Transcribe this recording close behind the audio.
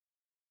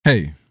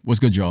Hey,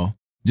 what's good, y'all?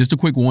 Just a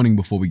quick warning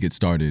before we get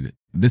started.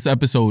 This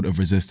episode of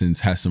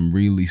Resistance has some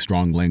really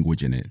strong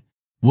language in it.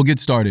 We'll get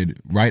started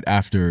right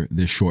after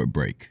this short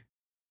break.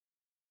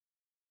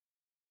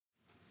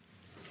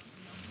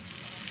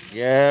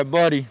 Yeah,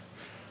 buddy.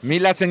 Me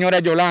la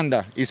señora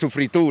Yolanda y su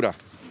fritura.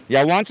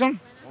 Y'all want some?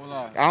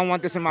 Hola. I don't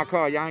want this in my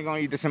car. Y'all ain't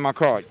gonna eat this in my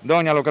car.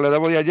 Doña, lo que le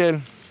debo de ayer.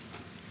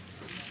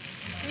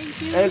 Thank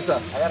you.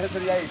 Elsa, agárrese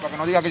de ahí para que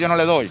no diga que yo no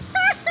le doy.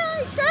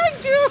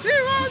 Thank you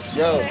very much.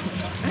 Yo,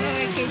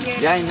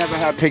 y'all ain't never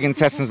had pig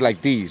intestines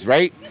like these,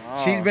 right?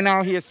 She's been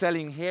out here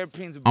selling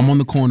hairpins. I'm on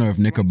the corner of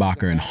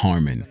Knickerbocker and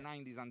Harmon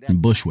in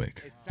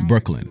Bushwick,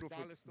 Brooklyn,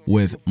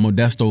 with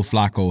Modesto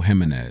Flako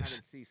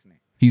Jimenez.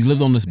 He's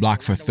lived on this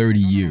block for 30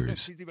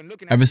 years,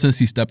 ever since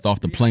he stepped off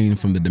the plane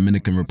from the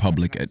Dominican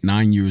Republic at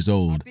 9 years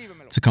old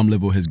to come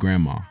live with his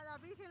grandma.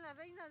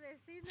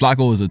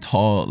 Flako is a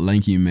tall,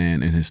 lanky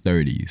man in his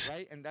 30s.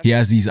 He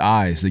has these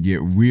eyes that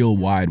get real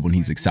wide when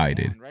he's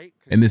excited,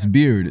 and this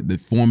beard that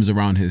forms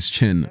around his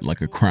chin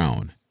like a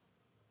crown.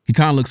 He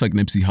kind of looks like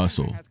Nipsey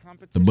Hussle,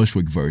 the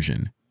Bushwick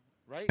version.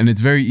 And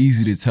it's very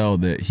easy to tell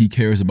that he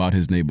cares about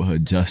his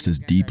neighborhood just as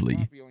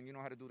deeply.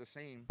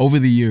 Over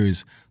the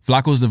years,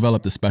 Flako's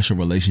developed a special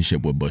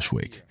relationship with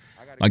Bushwick.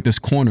 Like this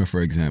corner, for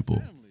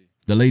example.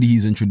 The lady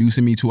he's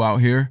introducing me to out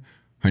here,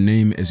 her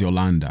name is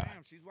Yolanda.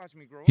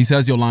 He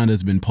says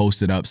Yolanda's been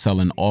posted up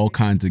selling all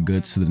kinds of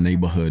goods to the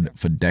neighborhood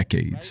for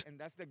decades.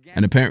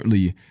 And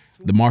apparently,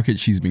 the market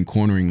she's been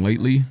cornering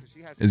lately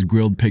is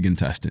grilled pig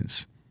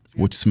intestines,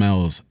 which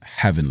smells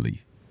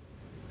heavenly.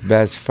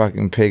 Best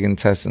fucking pig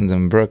intestines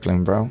in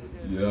Brooklyn, bro.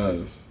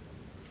 Yes.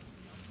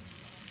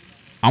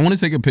 I want to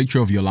take a picture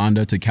of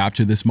Yolanda to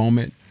capture this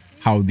moment,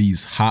 how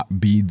these hot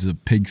beads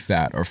of pig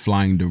fat are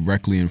flying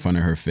directly in front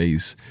of her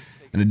face,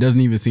 and it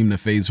doesn't even seem to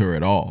faze her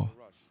at all.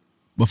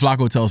 But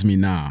Flako tells me,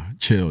 nah,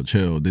 chill,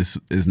 this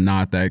is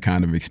not that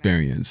kind of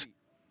experience.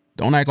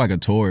 Don't act like a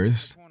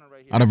tourist.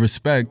 Out of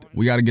respect,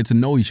 we got to get to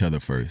know each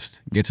other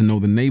first, get to know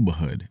the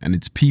neighborhood and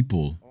its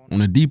people on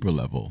a deeper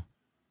level.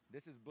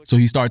 So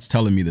he starts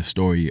telling me the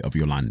story of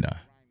Yolanda.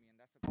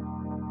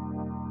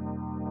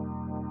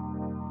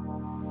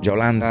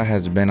 Yolanda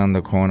has been on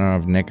the corner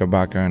of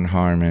Knickerbocker and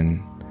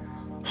Harmon,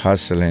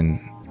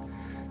 hustling,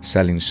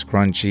 selling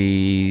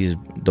scrunchies,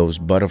 those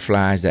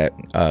butterflies that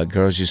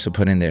girls used to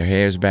put in their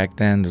hairs back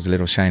then, those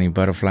little shiny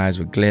butterflies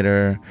with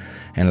glitter,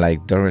 and like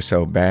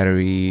Duracell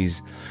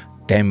batteries,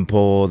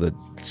 Tempo, the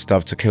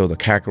stuff to kill the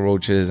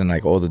cockroaches, and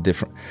like all the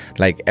different,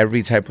 like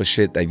every type of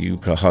shit that you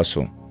could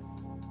hustle.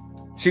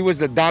 She was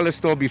the dollar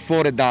store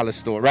before the dollar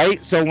store,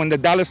 right? So when the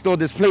dollar store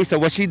displaced her,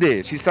 what she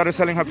did? She started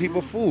selling her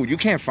people food. You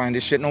can't find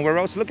this shit nowhere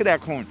else. Look at that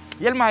corn.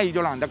 Y el maíz,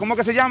 Yolanda, ¿cómo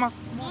que se llama?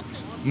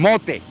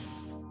 Mote.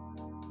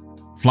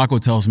 Flako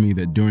tells me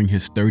that during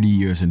his 30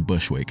 years in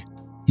Bushwick,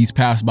 he's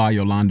passed by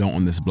Yolanda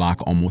on this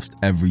block almost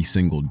every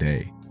single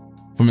day.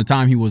 From the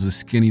time he was a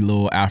skinny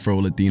little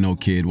Afro-Latino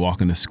kid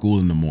walking to school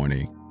in the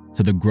morning,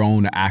 to the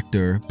grown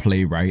actor,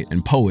 playwright,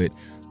 and poet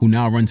who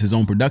now runs his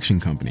own production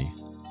company.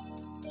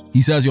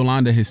 He says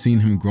Yolanda has seen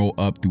him grow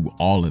up through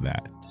all of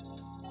that.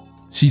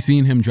 She's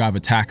seen him drive a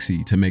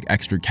taxi to make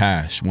extra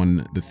cash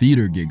when the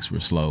theater gigs were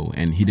slow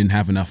and he didn't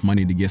have enough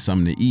money to get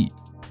something to eat.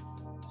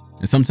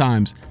 And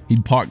sometimes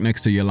he'd park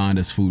next to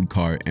Yolanda's food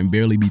cart and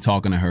barely be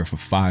talking to her for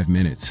 5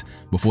 minutes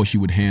before she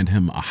would hand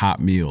him a hot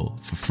meal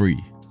for free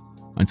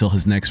until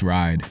his next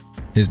ride,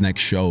 his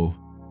next show,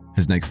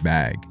 his next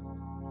bag.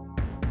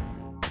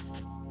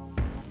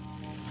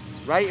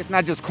 Right? It's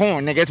not just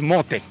corn, nigga, it's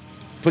mote.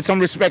 Put some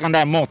respect on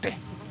that mote.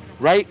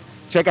 Right?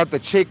 Check out the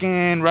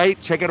chicken,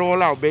 right? Check it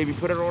all out, baby.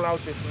 Put it all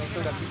out there to make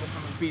sure that people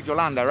come and feed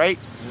Yolanda, right?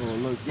 Oh, it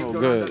looks Give so Yolanda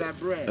good. that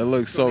bread. It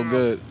looks so now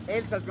good.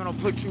 Elsa's gonna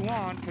put you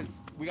on because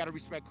we gotta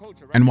respect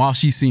culture, right? And while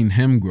she's seen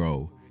him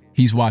grow,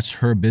 he's watched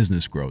her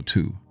business grow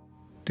too.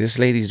 This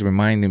lady's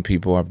reminding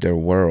people of their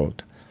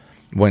world.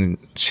 When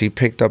she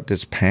picked up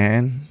this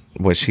pan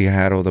where she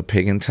had all the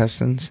pig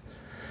intestines,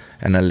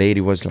 and the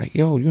lady was like,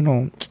 yo, you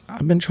know,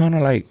 I've been trying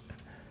to like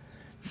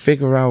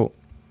figure out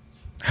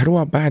how do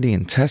I buy the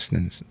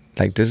intestines?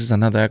 Like, this is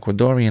another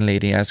Ecuadorian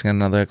lady asking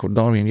another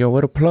Ecuadorian, yo,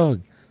 what a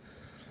plug?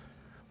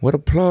 What a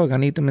plug? I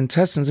need them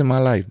intestines in my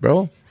life,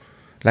 bro.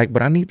 Like,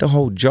 but I need the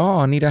whole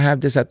jar. I need to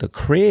have this at the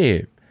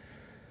crib.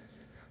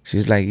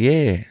 She's like,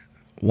 yeah,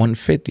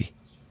 $150.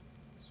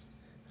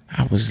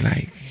 I was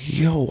like,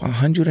 yo,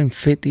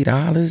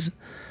 $150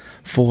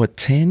 for a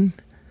tin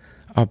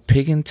of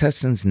pig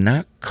intestines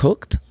not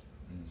cooked?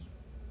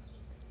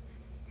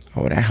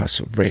 Oh, that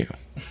hustle real.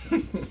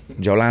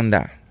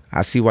 Yolanda,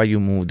 I see why you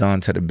moved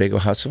on to the bigger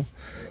hustle.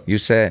 You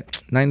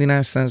said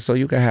 99 cents so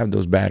you can have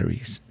those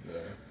batteries.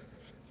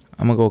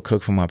 I'm going to go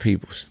cook for my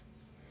peoples.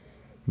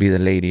 Be the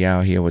lady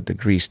out here with the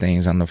grease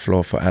stains on the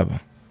floor forever.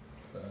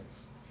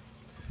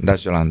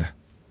 That's Yolanda.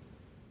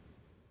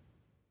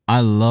 I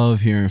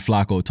love hearing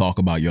Flako talk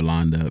about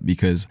Yolanda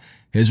because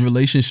his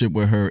relationship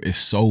with her is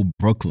so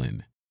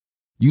Brooklyn.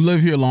 You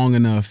live here long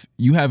enough,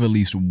 you have at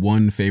least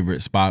one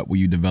favorite spot where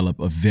you develop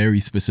a very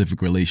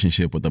specific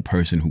relationship with the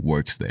person who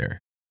works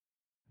there.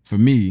 For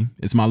me,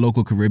 it's my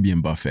local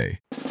Caribbean buffet.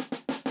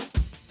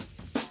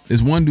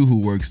 There's one dude who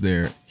works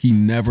there, he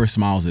never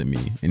smiles at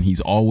me, and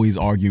he's always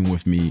arguing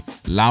with me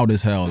loud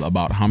as hell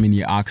about how many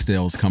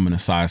oxtails come in a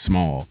size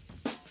small.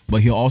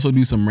 But he'll also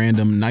do some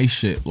random nice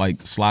shit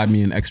like slide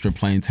me an extra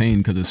plantain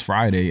because it's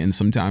Friday, and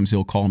sometimes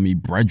he'll call me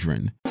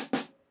brethren.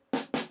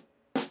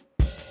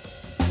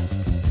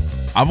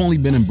 I've only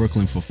been in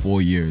Brooklyn for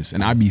 4 years,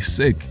 and I'd be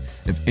sick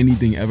if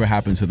anything ever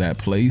happened to that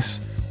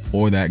place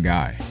or that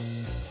guy.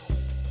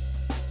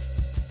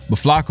 But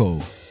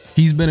Flako,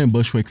 he's been in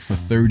Bushwick for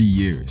 30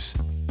 years,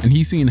 and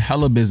he's seen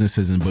hella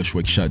businesses in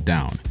Bushwick shut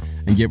down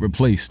and get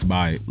replaced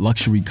by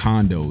luxury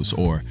condos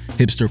or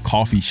hipster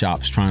coffee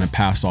shops trying to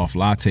pass off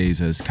lattes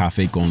as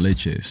café con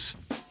leches.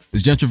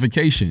 It's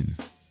gentrification.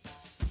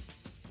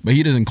 But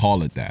he doesn't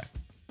call it that.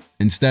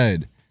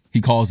 Instead,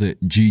 he calls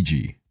it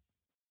GG.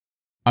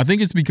 I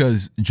think it's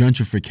because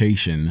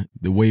gentrification,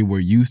 the way we're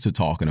used to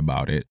talking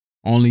about it,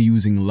 only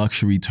using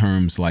luxury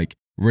terms like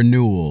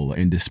renewal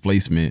and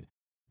displacement,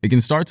 it can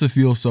start to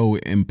feel so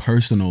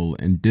impersonal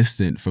and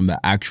distant from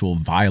the actual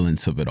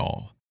violence of it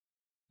all.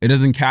 It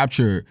doesn't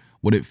capture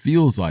what it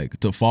feels like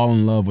to fall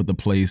in love with a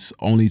place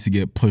only to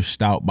get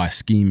pushed out by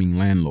scheming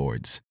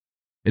landlords.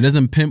 It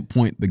doesn't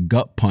pinpoint the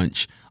gut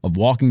punch of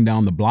walking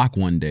down the block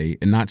one day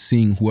and not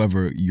seeing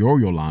whoever your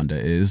Yolanda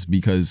is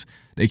because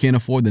they can't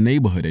afford the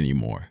neighborhood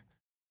anymore.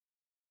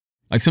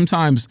 Like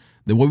sometimes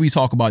the way we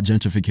talk about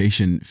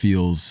gentrification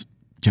feels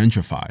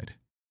gentrified.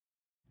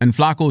 And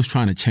Flako is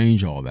trying to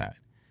change all that.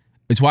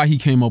 It's why he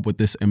came up with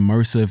this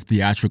immersive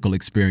theatrical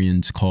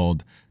experience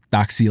called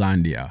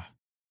Taxilandia,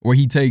 where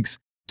he takes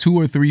 2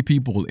 or 3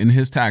 people in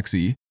his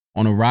taxi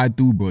on a ride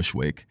through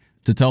Bushwick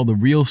to tell the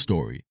real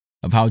story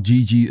of how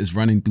GG is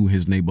running through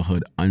his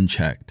neighborhood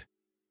unchecked.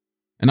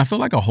 And I feel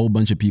like a whole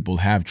bunch of people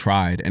have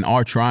tried and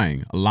are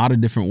trying a lot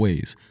of different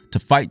ways to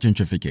fight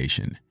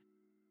gentrification.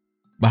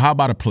 But how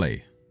about a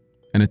play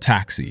and a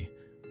taxi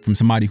from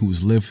somebody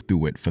who's lived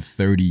through it for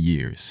 30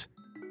 years?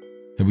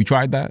 Have we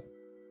tried that?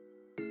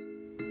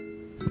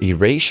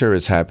 Erasure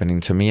is happening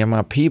to me and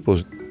my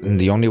people. And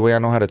the only way I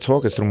know how to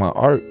talk is through my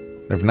art.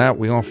 If not,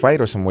 we gonna fight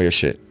or some weird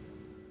shit.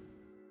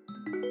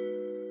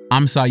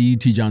 I'm Saeed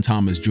Tijan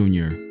Thomas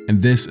Jr.,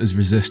 and this is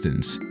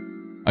Resistance,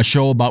 a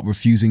show about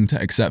refusing to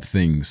accept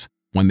things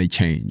when they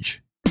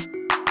change.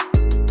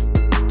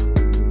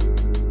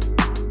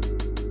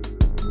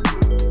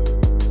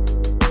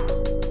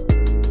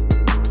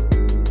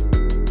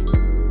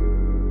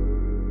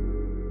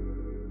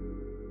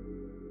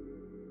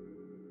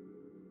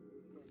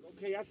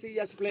 Okay, I see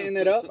you splitting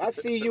it up. I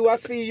see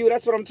you.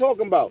 That's what I'm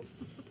talking about.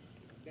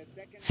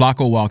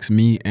 Flako walks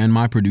me and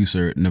my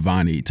producer,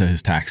 Navani, to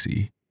his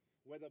taxi.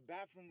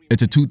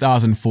 It's a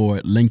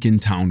 2004 Lincoln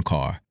Town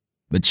Car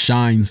that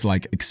shines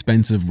like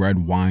expensive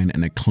red wine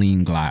in a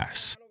clean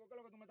glass.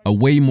 A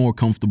way more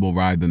comfortable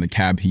ride than the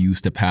cab he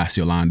used to pass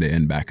Yolanda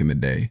in back in the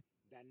day.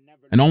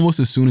 And almost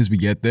as soon as we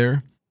get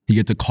there, he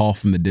gets a call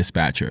from the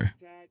dispatcher,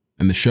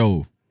 and the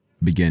show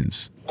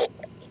begins.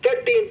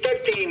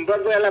 1313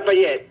 Broadway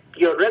Lafayette,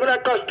 your regular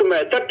customer.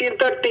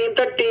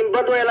 1313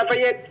 Broadway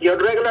Lafayette, your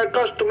regular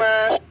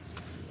customer.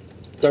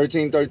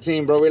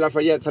 1313 Broadway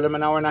Lafayette. Tell him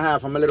an hour and a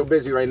half. I'm a little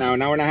busy right now.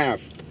 An hour and a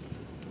half.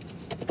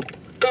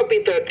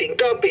 Copy 13,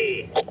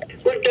 copy.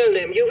 We'll tell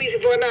them you're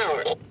busy for an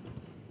hour.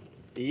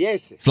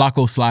 Yes.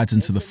 Flako slides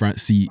into the front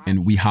seat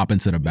and we hop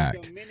into the back,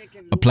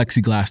 a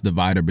plexiglass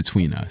divider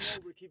between us.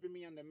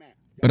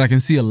 But I can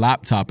see a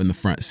laptop in the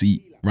front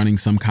seat running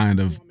some kind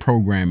of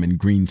program in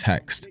green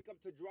text.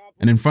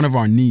 And in front of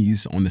our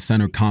knees on the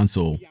center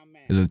console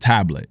is a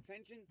tablet.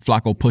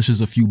 Flako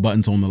pushes a few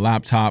buttons on the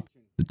laptop,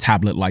 the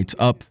tablet lights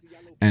up,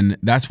 and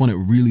that's when it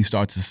really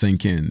starts to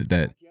sink in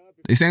that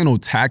this ain't no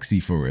taxi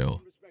for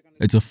real.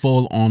 It's a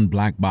full-on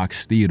black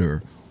box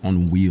theater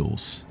on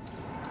wheels.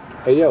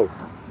 Hey, yo.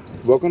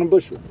 Welcome to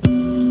Bushwick.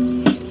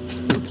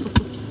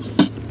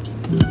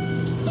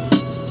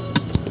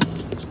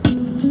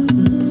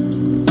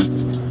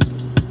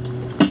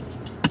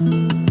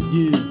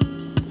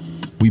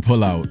 We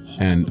pull out,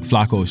 and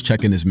Flako is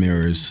checking his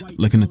mirrors,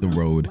 looking at the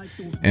road,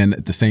 and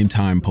at the same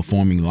time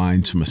performing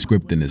lines from a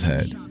script in his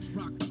head.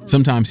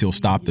 Sometimes he'll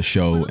stop the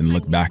show and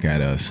look back at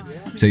us,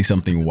 say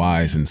something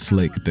wise and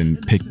slick, then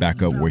pick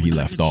back up where he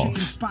left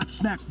off.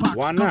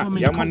 Why not?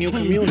 Y'all my new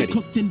community.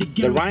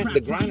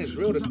 The grind is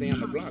real to stay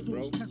on the block,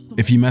 bro.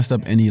 If he messed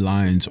up any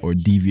lines or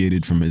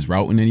deviated from his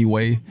route in any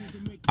way,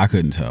 I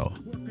couldn't tell.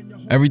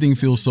 Everything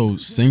feels so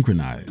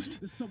synchronized,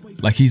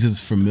 like he's as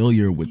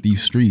familiar with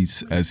these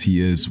streets as he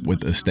is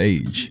with a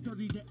stage.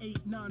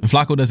 And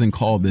Flako doesn't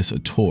call this a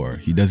tour.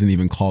 He doesn't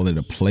even call it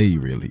a play,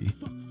 really.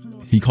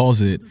 He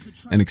calls it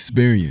an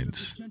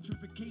experience.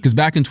 Because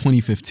back in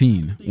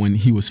 2015, when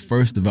he was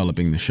first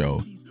developing the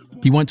show,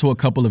 he went to a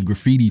couple of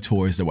graffiti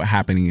tours that were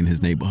happening in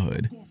his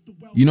neighborhood.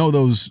 You know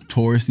those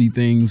touristy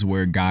things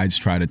where guides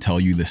try to tell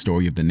you the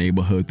story of the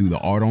neighborhood through the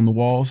art on the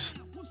walls?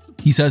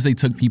 He says they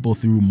took people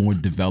through more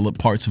developed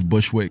parts of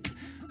Bushwick,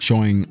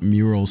 showing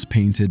murals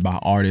painted by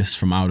artists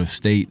from out of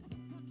state,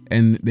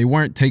 and they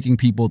weren't taking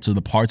people to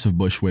the parts of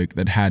Bushwick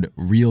that had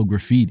real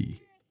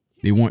graffiti.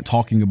 They weren't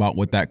talking about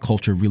what that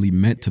culture really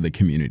meant to the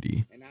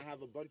community.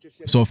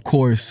 So, of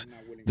course,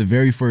 the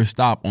very first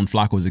stop on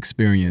Flako's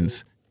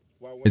experience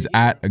is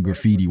at a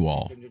graffiti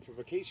wall.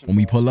 When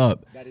we pull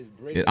up,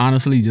 it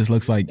honestly just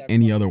looks like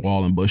any other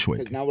wall in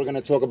Bushwick. Now we're going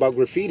to talk about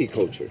graffiti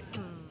culture.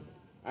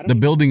 The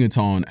building it's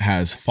on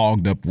has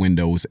fogged up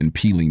windows and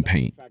peeling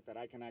paint.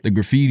 The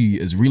graffiti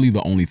is really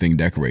the only thing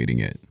decorating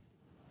it.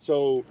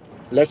 So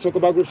let's talk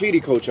about graffiti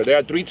culture. There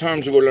are 3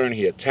 terms we will learn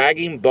here: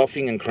 tagging,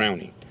 buffing, and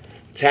crowning.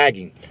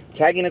 Tagging.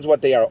 Tagging is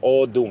what they are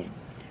all doing,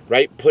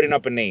 right? Putting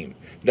up a name.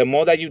 The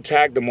more that you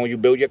tag, the more you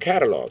build your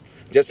catalog.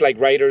 Just like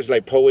writers,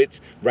 like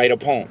poets, write a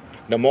poem.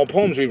 The more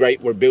poems we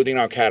write, we're building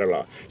our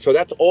catalog. So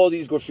that's all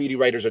these graffiti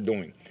writers are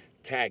doing,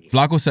 tagging.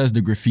 Flako says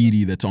the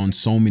graffiti that's on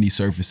so many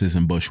surfaces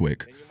in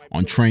Bushwick,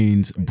 on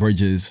trains,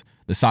 bridges,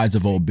 the sides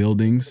of old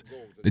buildings,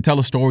 they tell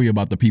a story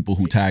about the people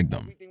who tagged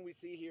them.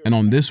 And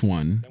on this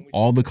one,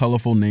 all the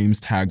colorful names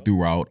tagged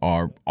throughout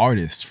are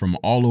artists from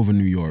all over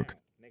New York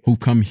who've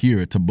come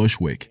here to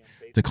Bushwick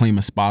to claim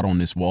a spot on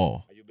this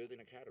wall.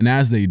 And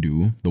as they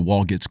do, the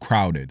wall gets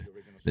crowded.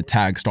 The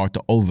tags start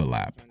to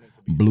overlap.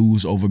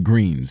 Blues over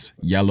greens,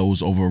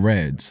 yellows over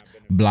reds,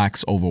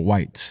 blacks over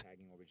whites.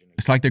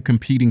 It's like they're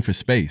competing for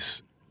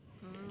space.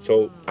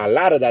 So a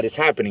lot of that is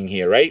happening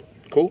here, right?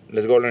 Cool.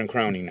 Let's go learn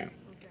crowning now.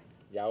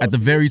 At the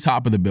very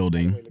top of the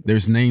building,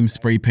 there's names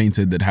spray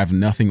painted that have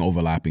nothing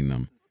overlapping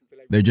them.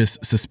 They're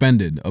just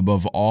suspended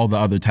above all the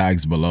other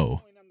tags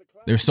below.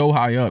 They're so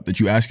high up that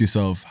you ask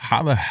yourself,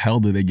 how the hell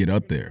did they get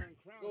up there?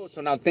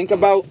 So now think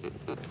about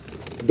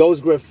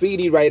those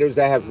graffiti writers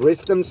that have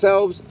risked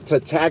themselves to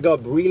tag up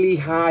really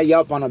high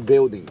up on a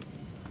building.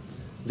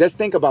 Just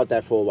think about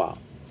that for a while.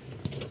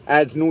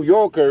 As New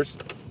Yorkers,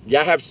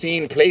 y'all have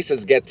seen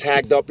places get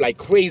tagged up like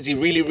crazy,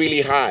 really,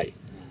 really high.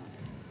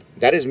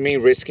 That is me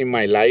risking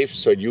my life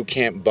so you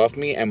can't buff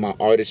me and my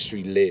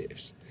artistry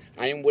lives.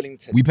 I am willing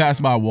to... We pass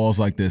by walls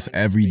like this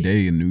every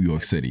day in New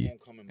York City,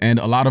 and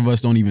a lot of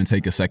us don't even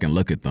take a second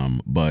look at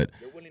them, but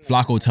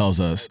Flako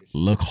tells us,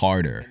 look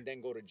harder.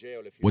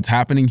 What's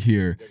happening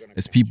here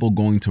is people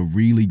going to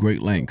really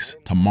great lengths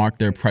to mark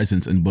their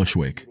presence in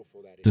Bushwick,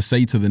 to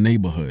say to the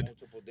neighborhood,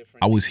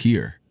 I was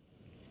here.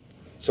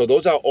 So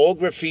those are all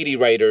graffiti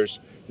writers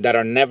that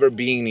are never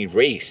being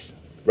erased,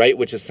 right?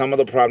 Which is some of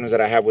the problems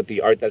that I have with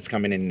the art that's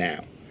coming in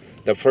now.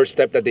 The first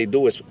step that they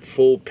do is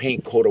full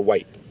paint coat of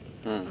white.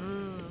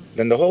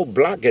 Then the whole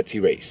block gets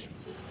erased.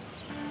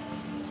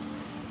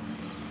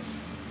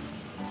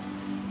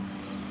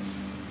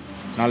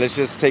 Now let's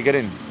just take it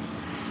in,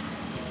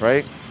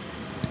 right?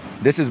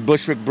 This is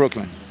Bushwick,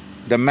 Brooklyn,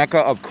 the mecca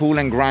of cool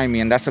and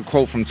grimy, and that's a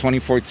quote from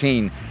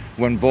 2014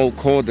 when Vogue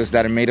called us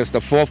that it made us the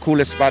 4th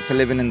coolest spot to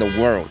live in the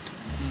world.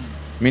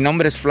 Mi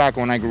nombre es Flako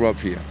when I grew up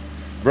here.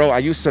 Bro, I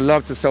used to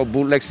love to sell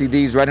bootleg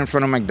CDs right in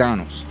front of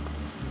McDonald's,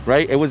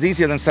 right? It was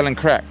easier than selling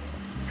crack.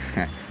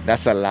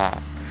 That's a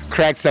lie.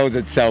 Crack sells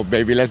itself,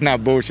 baby. Let's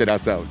not bullshit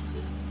ourselves.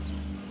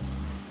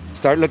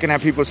 Start looking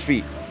at people's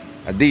feet.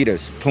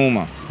 Adidas,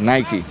 Puma,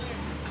 Nike,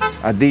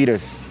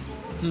 Adidas.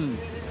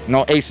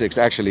 No, Asics,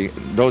 actually.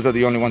 Those are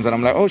the only ones that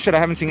I'm like, oh shit, I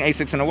haven't seen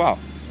Asics in a while.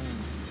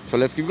 So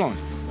let's keep going.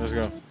 Let's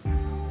go.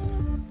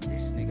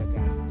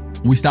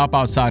 We stop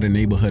outside a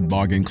neighborhood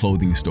bargain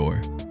clothing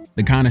store,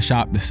 the kind of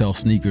shop that sells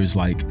sneakers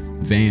like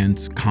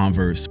Vans,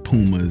 Converse,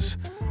 Pumas,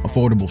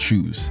 affordable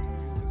shoes.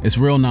 It's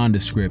real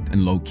nondescript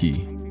and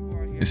low-key.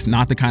 It's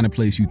not the kind of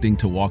place you think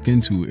to walk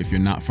into if you're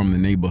not from the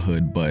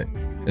neighborhood, but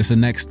it's the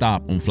next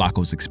stop on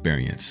Flako's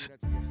experience.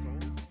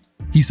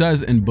 He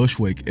says in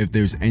Bushwick, if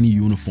there's any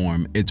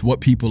uniform, it's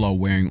what people are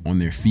wearing on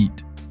their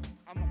feet.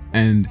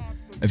 And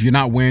if you're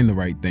not wearing the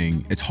right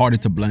thing, it's harder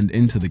to blend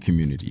into the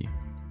community,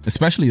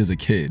 especially as a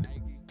kid.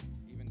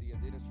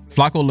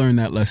 Flako learned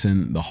that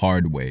lesson the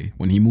hard way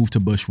when he moved to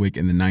Bushwick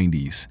in the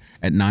 90s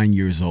at 9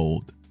 years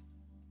old.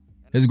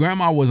 His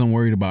grandma wasn't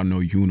worried about no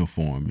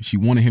uniform. She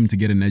wanted him to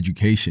get an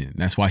education.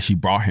 That's why she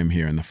brought him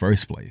here in the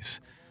first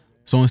place.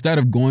 So instead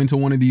of going to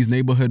one of these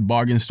neighborhood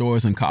bargain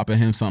stores and copping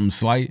him something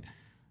slight,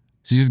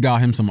 she just got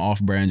him some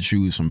off-brand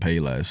shoes from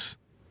Payless.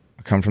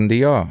 I come from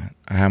DR.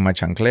 I have my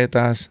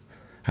chancletas.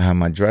 I have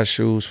my dress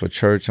shoes for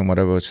church and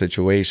whatever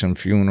situation,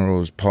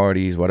 funerals,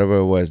 parties, whatever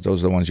it was.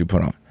 Those are the ones you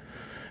put on.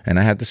 And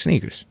I had the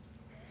sneakers.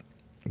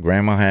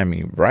 Grandma had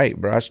me right,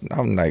 bro.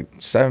 I'm like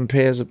 7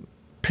 pairs of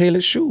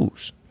Payless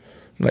shoes.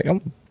 Like,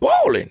 I'm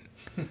balling.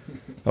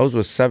 Those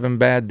were 7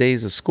 bad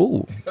days of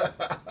school.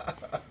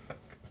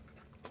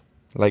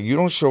 Like, you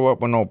don't show up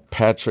with no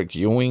Patrick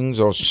Ewings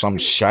or some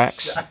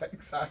Shaqs.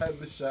 Shaqs, I had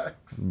the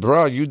Shaqs.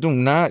 Bro, you do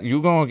not.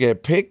 You gonna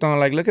get picked on.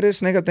 Like, look at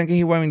this nigga thinking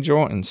he wearing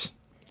Jordans.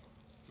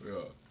 Yeah.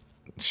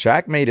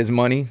 Shaq made his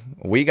money.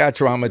 We got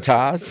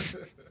traumatized.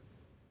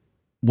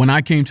 When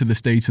I came to the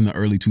States in the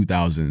early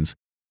 2000s,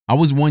 I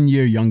was 1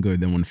 year younger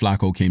than when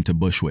Flako came to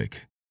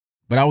Bushwick.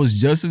 But I was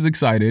just as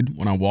excited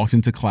when I walked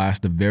into class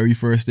the very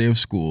first day of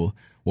school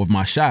with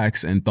my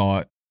Shaqs and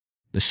thought,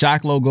 the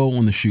Shaq logo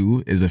on the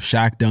shoe is of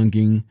Shaq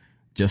dunking,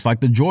 just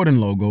like the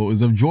Jordan logo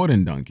is of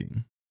Jordan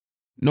dunking.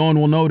 No one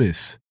will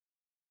notice.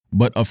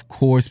 But of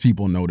course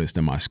people noticed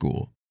in my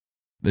school.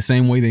 The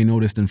same way they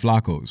noticed in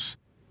Flako's.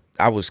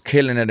 I was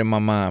killing it in my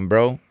mind,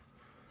 bro.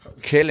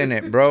 Killing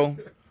it, bro.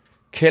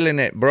 Killing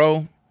it,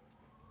 bro.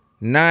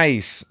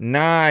 Nice.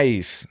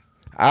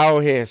 Out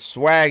here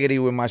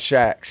swaggity with my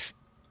shacks.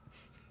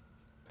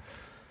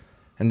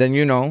 And then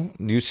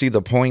you see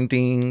the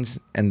pointings,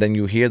 and then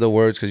you hear the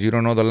words because you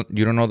don't know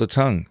the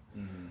tongue.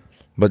 Mm-hmm.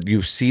 But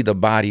you see the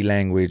body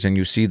language, and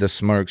you see the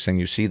smirks, and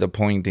you see the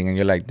pointing, and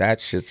you're like,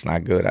 that shit's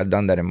not good. I've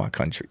done that in my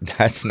country.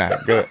 That's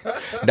not good.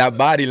 That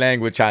body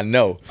language, I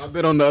know. I've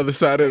been on the other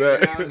side of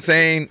that. You know what I'm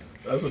saying?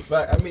 That's a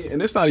fact. I mean,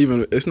 and it's not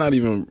even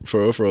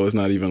for real. It's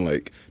not even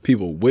like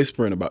people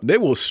whispering about. They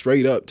will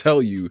straight up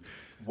tell you.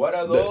 What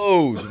are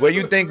those? Where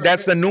you think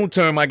that's the new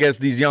term? I guess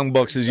these young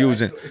bucks is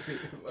using.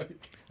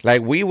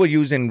 Like we were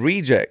using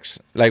rejects.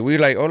 Like we were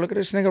like, oh, look at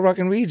this nigga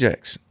rocking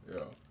rejects.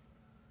 Yeah.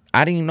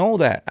 I didn't know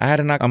that. I had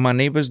to knock on my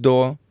neighbor's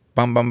door,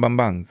 bang, bang, bang,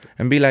 bang,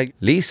 and be like,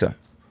 Lisa,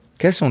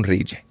 ¿qué es un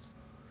reject?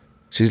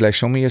 She's like,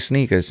 show me your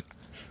sneakers.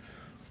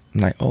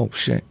 I'm like, oh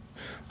shit.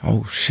 I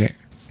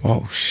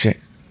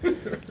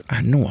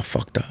knew I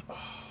fucked up.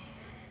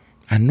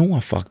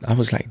 I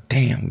was like,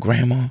 damn,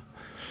 grandma.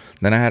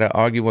 Then I had to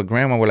argue with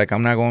grandma. We're like,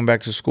 I'm not going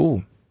back to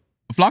school.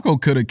 Flako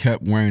could have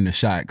kept wearing the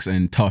shacks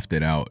and toughed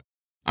it out.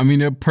 I mean,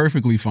 they're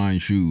perfectly fine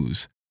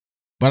shoes.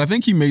 But I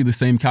think he made the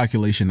same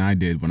calculation I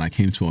did when I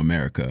came to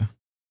America.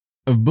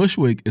 If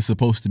Bushwick is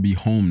supposed to be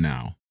home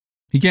now,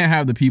 he can't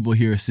have the people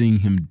here seeing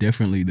him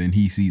differently than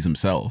he sees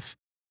himself.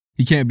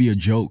 He can't be a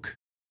joke,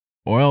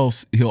 or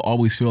else he'll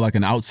always feel like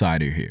an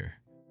outsider here.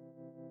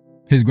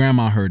 His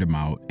grandma heard him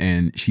out,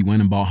 and she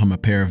went and bought him a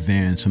pair of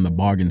Vans from the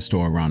bargain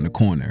store around the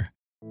corner.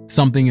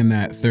 Something in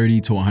that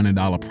 $30 to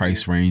 $100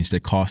 price range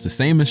that cost the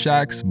same as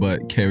Shaq's,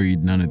 but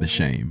carried none of the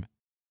shame.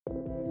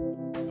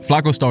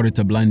 Flako started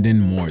to blend in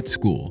more at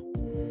school.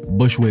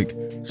 Bushwick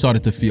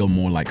started to feel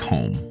more like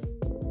home.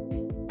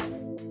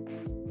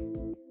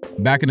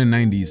 Back in the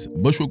 90s,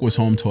 Bushwick was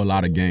home to a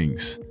lot of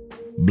gangs.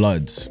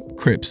 Bloods,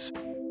 Crips,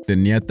 the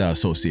Nieta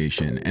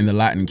Association, and the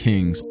Latin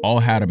Kings all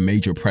had a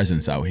major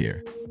presence out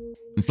here.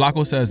 And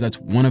Flako says that's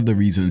one of the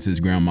reasons his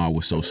grandma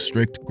was so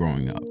strict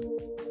growing up.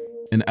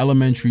 In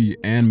elementary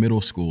and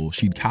middle school,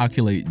 she'd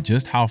calculate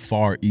just how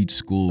far each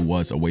school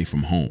was away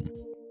from home.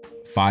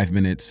 5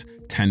 minutes,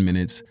 10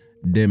 minutes,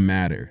 didn't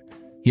matter.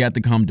 He had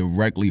to come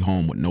directly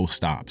home with no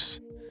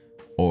stops.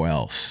 Or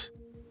else.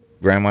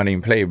 Grandma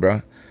didn't play,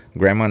 bro.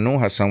 Grandma knew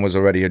her son was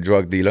already a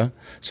drug dealer,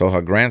 so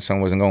her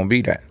grandson wasn't going to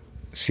be that.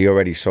 She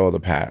already saw the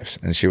paths,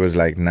 and she was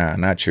like, nah,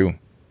 not you.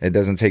 It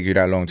doesn't take you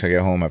that long to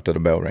get home after the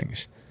bell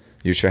rings.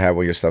 You should have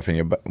all your stuff in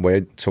your...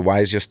 So why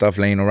is your stuff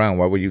laying around?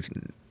 Why were you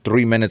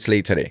 3 minutes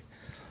late today?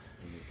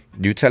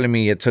 You telling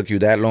me it took you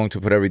that long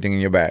to put everything in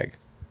your bag?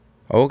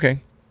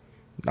 Okay.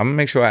 I'm going to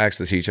make sure I ask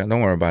the teacher.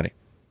 Don't worry about it.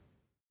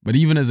 But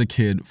even as a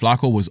kid,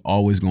 Flako was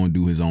always going to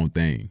do his own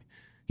thing.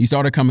 He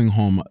started coming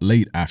home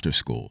late after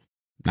school.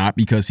 Not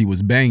because he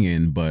was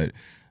banging, but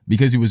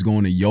because he was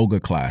going to yoga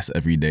class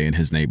every day in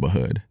his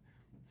neighborhood.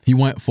 He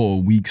went for a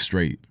week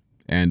straight.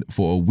 And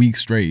for a week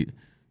straight,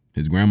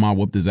 his grandma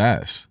whooped his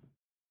ass.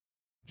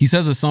 He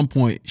says at some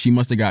point she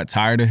must have got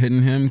tired of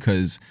hitting him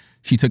because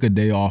she took a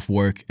day off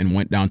work and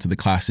went down to the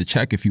class to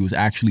check if he was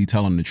actually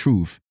telling the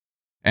truth.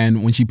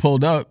 And when she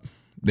pulled up,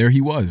 there he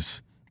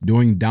was,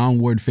 doing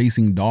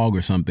downward-facing dog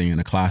or something in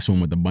a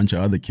classroom with a bunch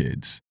of other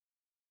kids.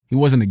 He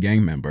wasn't a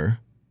gang member.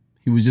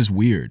 He was just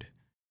weird.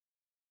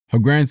 Her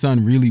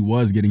grandson really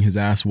was getting his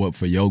ass whooped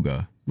for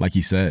yoga, like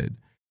he said.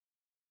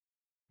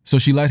 So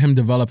she let him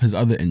develop his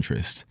other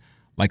interests,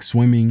 like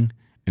swimming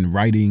and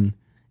writing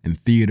and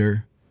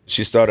theater.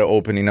 She started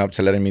opening up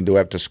to letting me do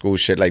after school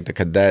shit like the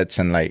cadets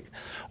and like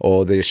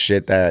all this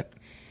shit that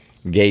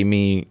gave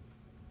me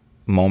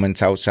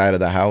moments outside of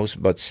the house,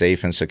 but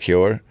safe and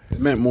secure. It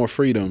meant more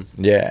freedom.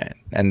 Yeah.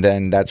 And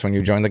then that's when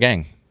you join the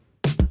gang.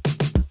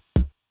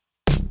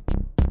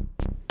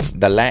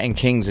 The Latin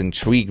Kings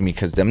intrigued me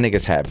because them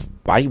niggas had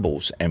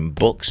Bibles and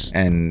books,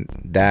 and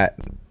that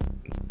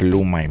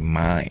blew my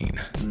mind.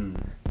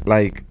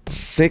 Like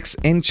 6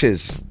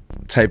 inches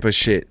type of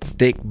shit,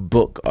 thick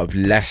book of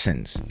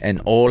lessons and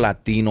all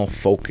Latino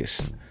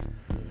focus,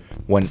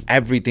 when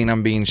everything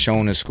I'm being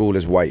shown in school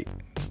is white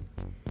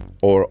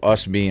or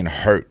us being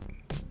hurt.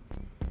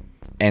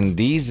 And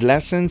these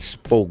lessons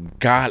spoke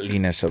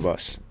godliness of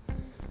us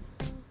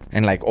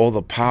and like all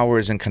the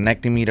powers and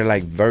connecting me to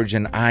like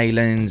Virgin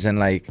Islands and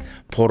like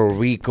Puerto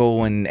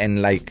Rico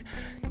and like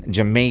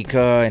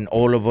Jamaica and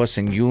all of us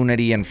in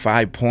unity and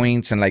 5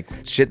 points and like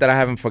shit that I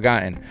haven't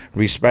forgotten.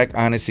 Respect,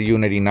 honesty,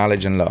 unity,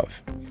 knowledge, and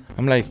love.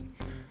 I'm like,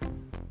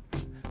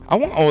 I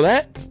want all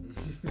that.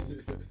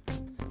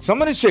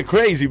 Some of this shit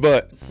crazy,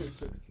 but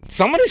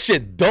some of this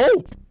shit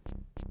dope.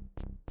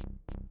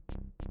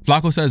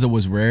 Flako says it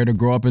was rare to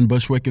grow up in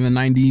Bushwick in the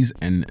 90s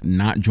and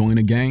not join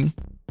a gang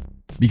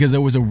because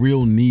there was a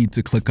real need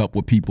to click up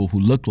with people who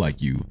looked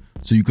like you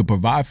so you could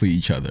provide for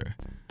each other,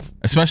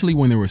 especially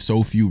when there were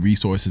so few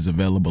resources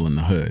available in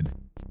the hood.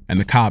 And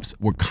the cops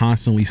were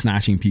constantly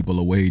snatching people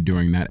away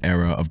during that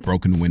era of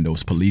broken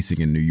windows policing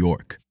in New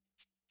York.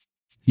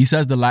 He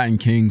says the Latin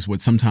Kings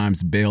would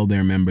sometimes bail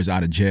their members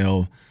out of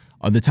jail.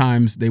 Other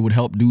times, they would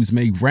help dudes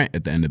make rent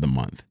at the end of the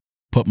month,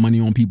 put money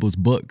on people's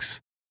books,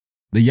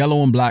 The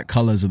yellow and black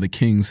colors of the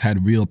Kings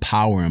had real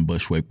power in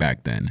Bushwick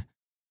back then.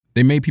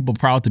 They made people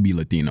proud to be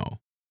Latino,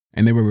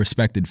 and they were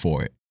respected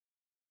for it.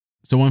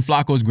 So when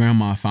Flako's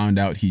grandma found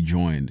out he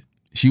joined,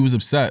 she was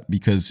upset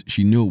because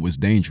she knew it was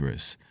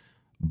dangerous.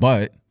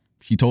 But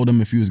she told him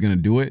if he was going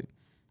to do it,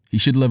 he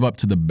should live up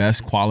to the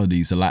best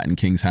qualities the Latin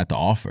Kings had to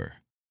offer.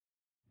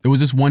 There was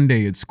this one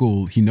day at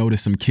school he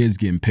noticed some kids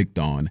getting picked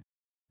on,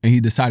 and he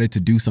decided to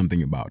do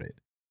something about it.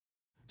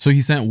 So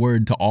he sent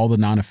word to all the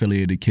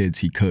non-affiliated kids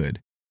he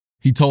could.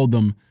 He told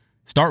them,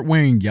 start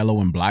wearing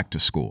yellow and black to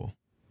school.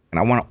 And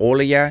I want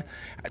all of y'all,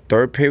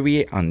 third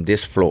period on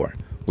this floor.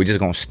 We're just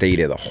going to stay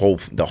there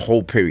the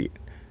whole period.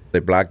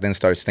 The black then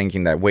starts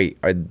thinking that, wait,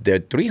 are there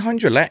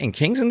 300 Latin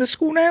Kings in this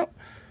school now?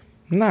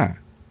 Nah.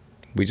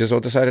 We just all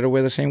decided to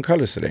wear the same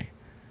colors today.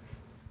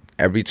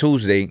 Every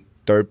Tuesday,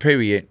 third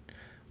period,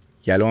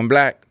 yellow and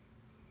black,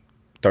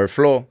 third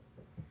floor.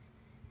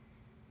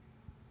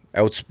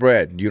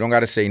 Outspread. You don't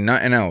got to say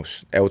nothing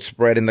else.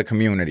 Outspread in the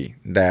community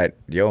that,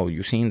 yo,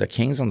 you seen the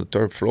Kings on the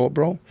third floor,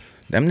 bro?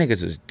 Them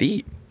niggas is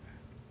deep.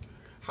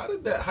 How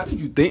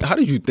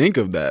did you think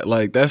of that?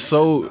 Like, that's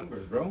so...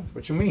 Numbers, bro.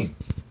 What you mean?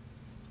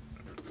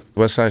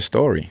 West Side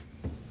Story.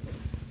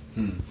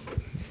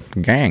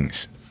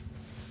 Gangs.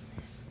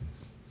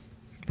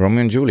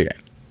 Romeo and Juliet.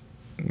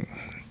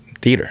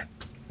 Theater.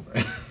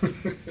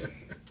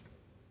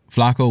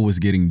 Flako was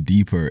getting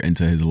deeper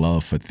into his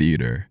love for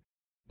theater,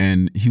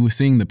 and he was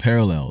seeing the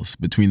parallels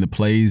between the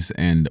plays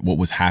and what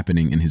was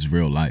happening in his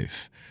real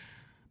life.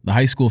 The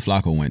high school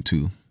Flako went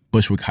to,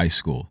 Bushwick High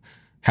School,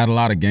 had a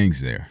lot of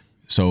gangs there,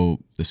 so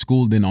the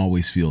school didn't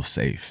always feel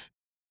safe.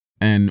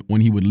 And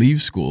when he would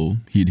leave school,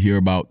 he'd hear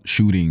about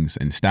shootings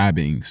and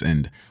stabbings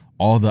and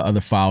all the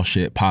other foul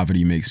shit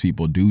poverty makes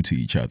people do to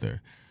each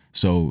other.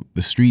 So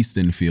the streets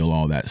didn't feel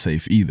all that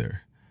safe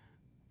either.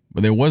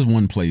 But there was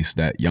one place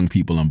that young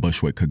people in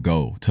Bushwick could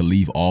go to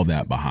leave all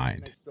that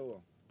behind.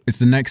 It's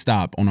the next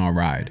stop on our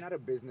ride. Not a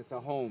business, a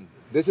home.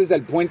 This is El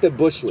Puente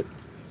Bushwick,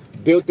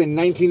 built in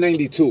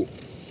 1992.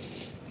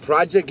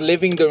 Project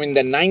living during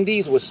the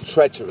 90s was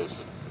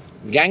treacherous.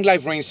 Gang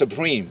life reigned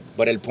supreme,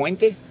 but El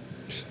Puente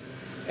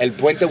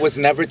was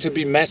never to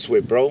be messed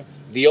with, bro.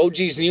 The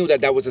OGs knew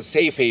that was a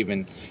safe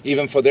haven,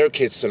 even for their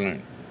kids to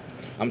learn.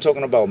 I'm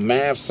talking about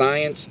math,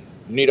 science.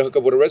 Need a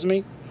hookup with a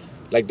resume?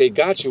 Like, they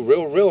got you.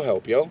 Real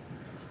help, yo.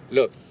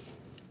 Look,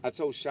 I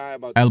told Shy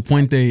about... El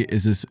Puente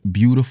is this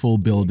beautiful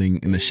building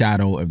in the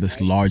shadow of this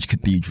large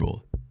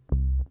cathedral.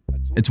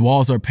 Its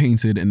walls are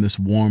painted in this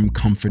warm,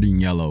 comforting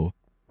yellow,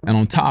 and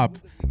on top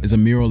is a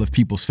mural of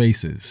people's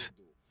faces.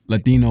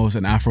 Latinos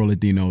and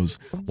Afro-Latinos,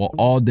 with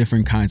all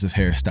different kinds of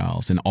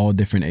hairstyles and all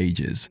different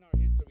ages.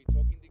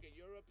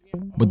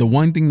 But the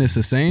one thing that's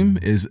the same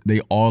is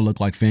they all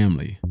look like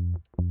family.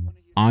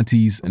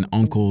 Aunties and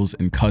uncles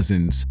and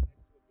cousins.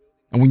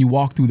 And when you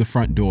walk through the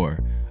front door,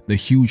 the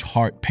huge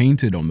heart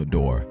painted on the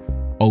door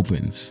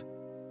opens.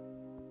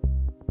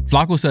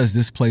 Flako says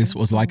this place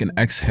was like an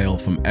exhale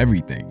from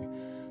everything.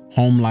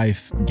 Home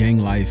life, gang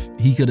life,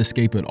 he could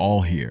escape it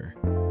all here.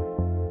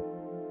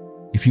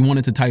 If he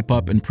wanted to type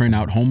up and print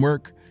out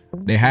homework,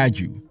 they had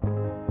you.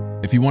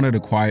 If he wanted a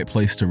quiet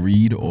place to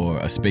read or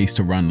a space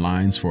to run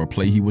lines for a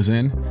play he was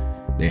in,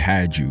 they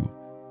had you.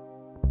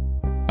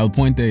 El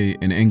Puente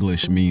in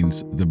English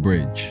means the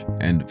bridge,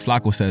 and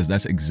Flako says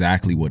that's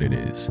exactly what it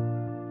is.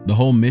 The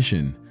whole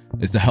mission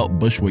is to help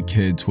Bushwick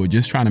kids who are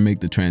just trying to make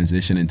the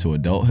transition into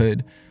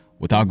adulthood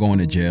without going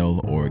to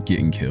jail or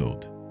getting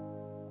killed.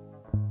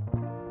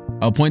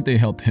 El Puente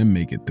helped him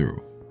make it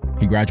through.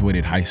 He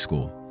graduated high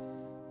school.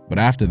 But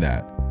after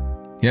that,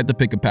 he had to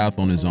pick a path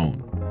on his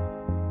own.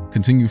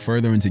 Continue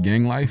further into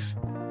gang life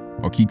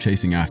or keep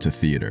chasing after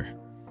theater.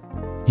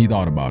 He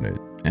thought about it,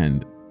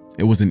 and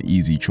it was an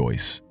easy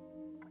choice.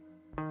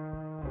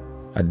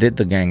 I did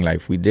the gang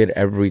life. We did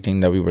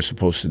everything that we were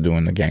supposed to do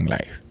in the gang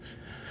life.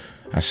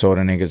 I saw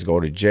the niggas go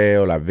to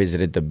jail. I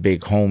visited the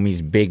big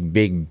homies, big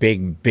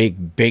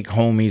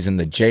homies in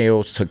the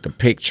jails, took the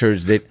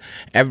pictures, did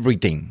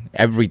everything,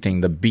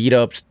 the beat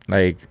ups.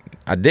 Like,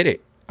 I did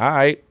it. All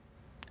right.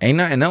 Ain't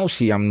nothing else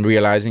here. I'm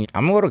realizing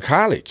I'm going to go to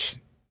college.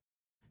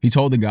 He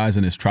told the guys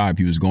in his tribe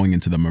he was going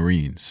into the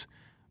Marines,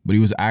 but he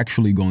was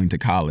actually going to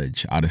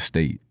college out of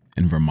state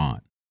in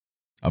Vermont,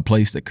 a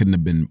place that couldn't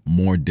have been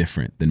more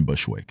different than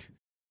Bushwick.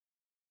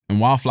 And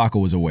while Flako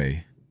was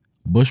away,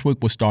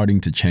 Bushwick was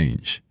starting to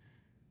change.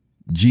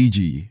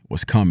 Gigi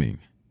was coming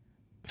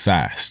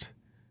fast.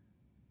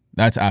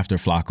 That's after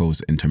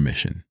Flako's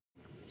intermission.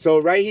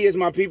 So right here is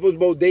my people's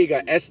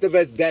bodega,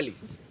 Estevez Deli.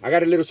 I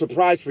got a little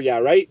surprise for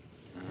y'all, right?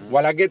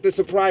 While I get the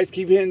surprise,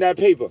 keep hitting that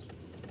paper,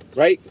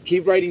 right?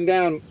 Keep writing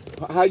down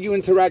how you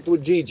interact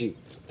with Gigi.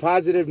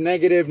 Positive,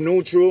 negative,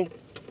 neutral,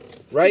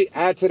 right?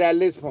 Add to that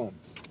list poem.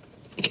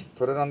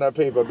 Put it on that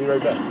paper. I'll be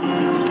right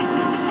back.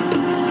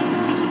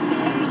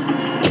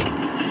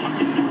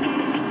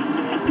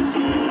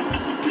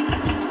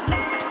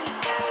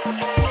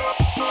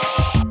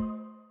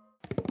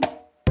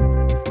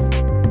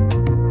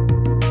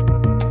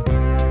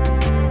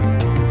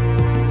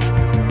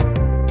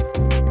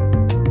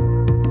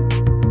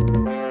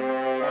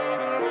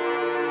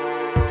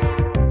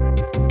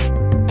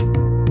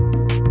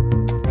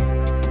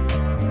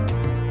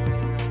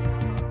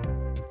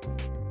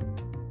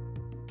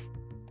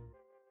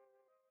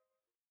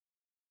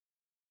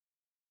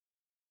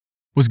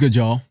 What's good,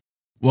 y'all?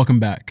 Welcome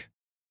back.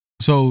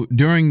 So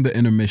during the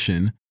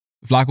intermission,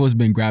 Flako has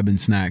been grabbing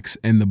snacks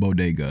in the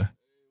bodega.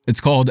 It's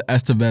called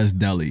Estevez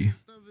Deli.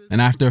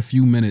 And after a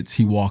few minutes,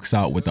 he walks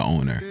out with the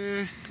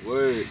owner.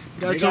 Word.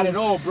 They got it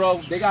all, bro.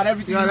 They got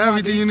everything. You got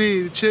everything you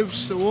need. The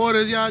chips, the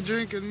waters y'all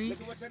drinking. Meat.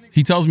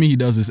 He tells me he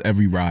does this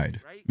every ride,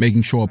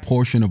 making sure a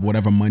portion of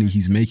whatever money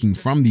he's making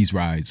from these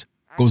rides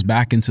goes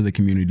back into the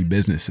community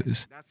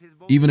businesses,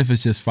 even if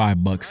it's just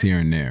 $5 here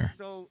and there.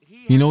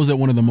 He knows that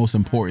one of the most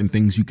important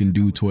things you can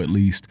do to at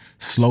least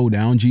slow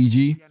down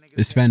GG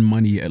is spend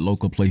money at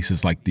local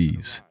places like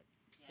these.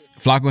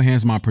 Flako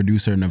hands my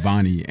producer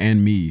Navani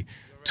and me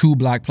 2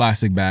 black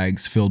plastic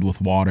bags filled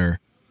with water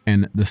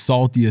and the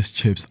saltiest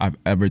chips I've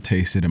ever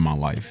tasted in my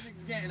life.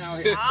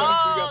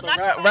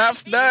 Rap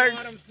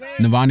snacks.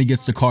 Navani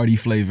gets the Cardi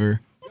flavor.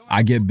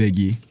 I get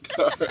Biggie.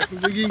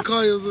 Biggie and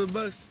Cardi's are the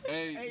best.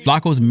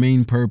 Flako's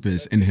main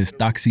purpose in his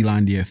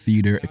Taxilandia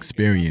theater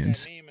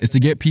experience is to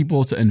get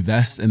people to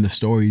invest in the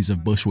stories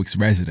of Bushwick's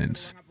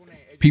residents.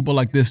 People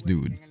like this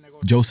dude,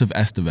 Joseph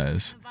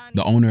Estevez,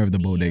 the owner of the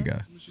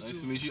bodega.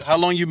 Nice to meet you. How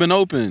long you been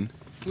open?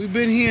 We've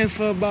been here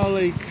for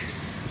about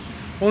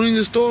owning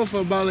the store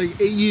for about 8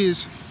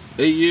 years.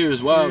 8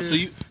 years. Wow.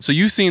 Yeah. So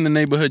you seen the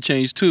neighborhood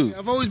change too?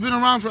 I've always been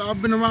around.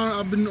 I've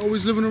been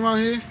always living around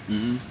here.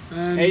 Mm-hmm.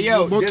 And Hey,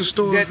 yo, we bought the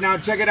store. now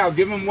check it out.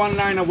 Give him one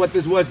line of what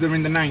this was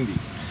during the 90s,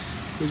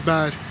 It was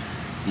bad.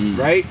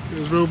 right? It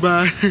was real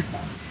bad.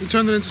 We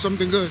turned it into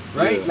something good.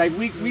 Right? Yeah. Like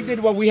we did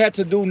what we had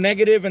to do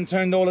negative and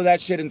turned all of that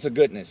shit into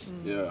goodness,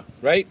 Yeah.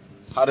 right?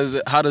 How does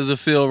it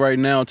feel right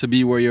now to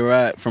be where you're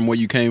at from where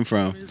you came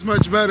from? It's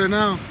much better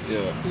now. Yeah.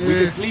 Yeah. We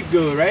can sleep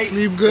good, right?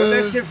 Sleep good.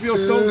 Don't that shit feel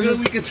so good.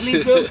 We can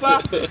sleep good,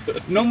 pa.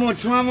 No more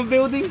trauma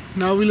building.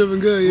 Now we living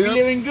good, We yeah.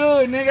 living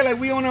good, nigga. Like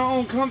we own our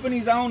own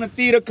companies. I own a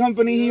theater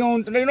company. He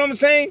own. You know what I'm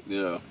saying?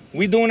 Yeah.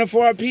 We doing it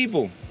for our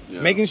people,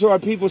 Yeah. making sure our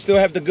people still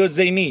have the goods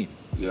they need.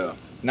 Yeah.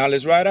 Now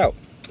let's ride out.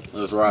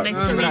 That's right.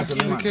 Nice to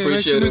meet you. Okay,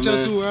 nice to Appreciate meet it, y'all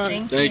man. too. All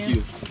right. Thank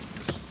you.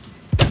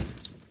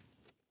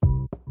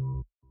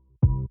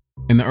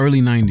 In the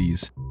early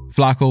 90s,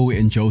 Flako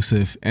and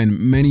Joseph and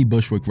many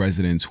Bushwick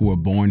residents who were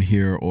born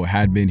here or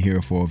had been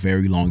here for a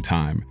very long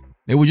time,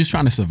 they were just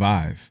trying to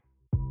survive.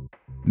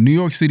 New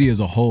York City as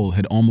a whole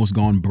had almost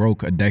gone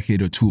broke a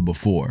decade or two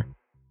before,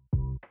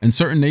 and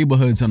certain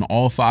neighborhoods in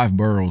all 5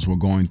 boroughs were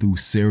going through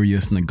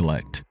serious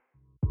neglect.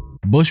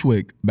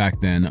 Bushwick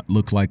back then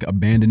looked like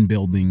abandoned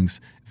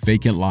buildings,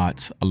 vacant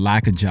lots, a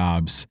lack of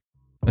jobs,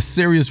 a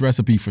serious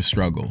recipe for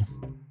struggle.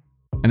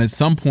 And at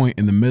some point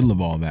in the middle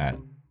of all that,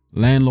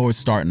 landlords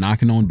start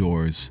knocking on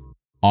doors,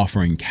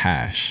 offering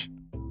cash.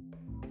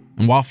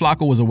 And while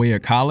Flako was away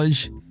at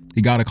college,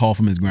 he got a call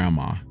from his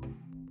grandma.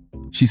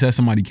 She said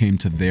somebody came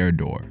to their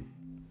door.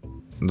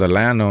 The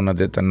landowner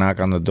did the knock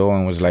on the door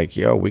and was like,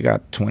 yo, we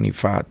got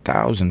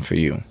 $25,000 for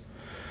you.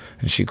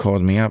 And she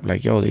called me up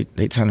like, yo,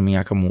 they telling me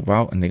I can move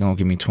out and they gonna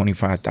give me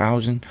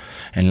 $25,000.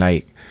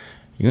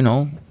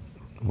 And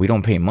we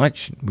don't pay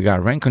much. We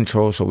got rent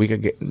control so we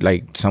could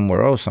get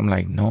somewhere else. I'm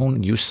like, no,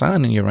 you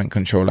signing your rent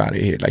control out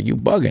of here. Like, you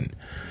bugging.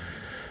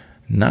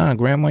 Nah,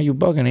 grandma, you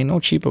bugging. Ain't no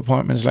cheap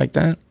apartments like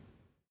that.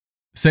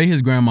 Say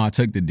his grandma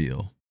took the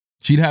deal.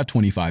 She'd have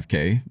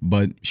 $25K,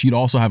 but she'd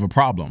also have a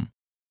problem.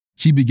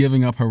 She'd be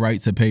giving up her right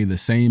to pay the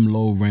same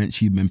low rent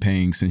she'd been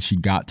paying since she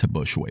got to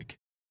Bushwick.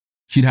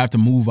 She'd have to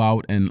move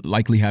out and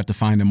likely have to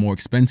find a more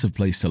expensive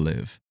place to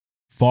live,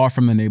 far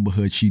from the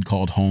neighborhood she'd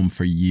called home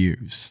for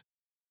years.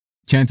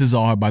 Chances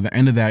are by the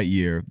end of that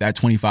year, that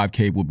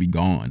 $25K would be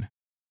gone,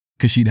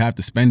 because she'd have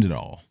to spend it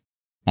all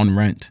on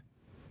rent.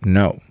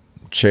 No,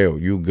 chill,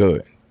 you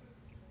good.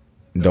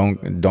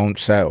 Don't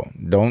sell.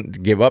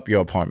 Don't give up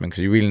your apartment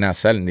because you're really not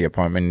selling the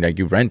apartment, like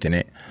you renting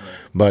it.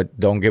 But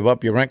don't give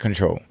up your rent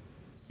control.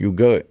 You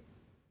good.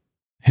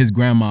 His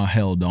grandma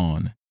held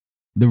on.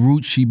 The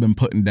roots she'd been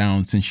putting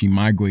down since she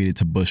migrated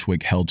to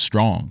Bushwick held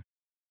strong,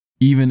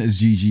 even as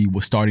Gigi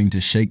was starting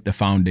to shake the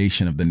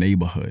foundation of the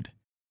neighborhood.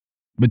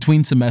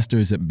 Between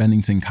semesters at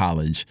Bennington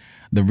College,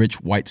 the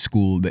rich white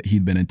school that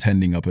he'd been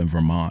attending up in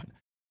Vermont,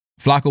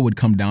 Flako would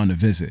come down to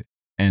visit,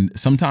 and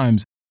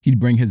sometimes he'd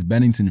bring his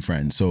Bennington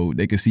friends so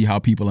they could see how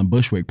people in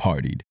Bushwick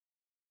partied.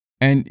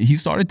 And he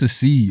started to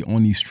see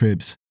on these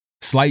trips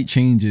slight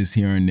changes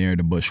here and there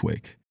to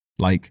Bushwick,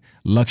 like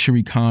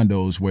luxury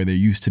condos where there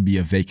used to be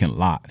a vacant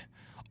lot,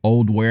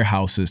 old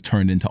warehouses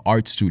turned into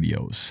art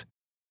studios.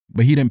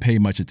 But he didn't pay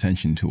much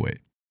attention to it.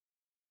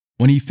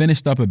 When he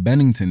finished up at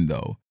Bennington,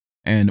 though,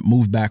 and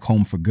moved back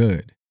home for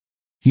good,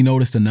 he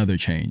noticed another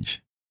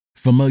change.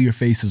 Familiar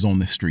faces on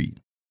the street.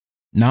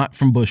 Not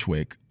from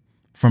Bushwick,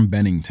 from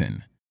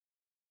Bennington.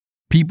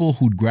 People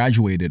who'd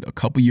graduated a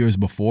couple years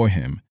before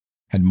him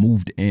had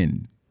moved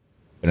in.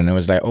 And it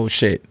was like, oh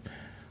shit,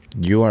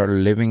 you are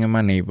living in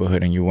my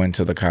neighborhood and you went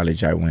to the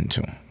college I went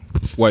to.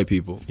 White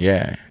people.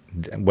 Yeah.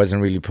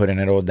 Wasn't really putting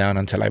it all down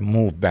until I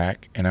moved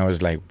back. And I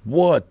was like,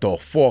 what the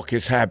fuck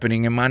is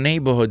happening in my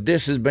neighborhood?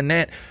 This has been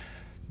that.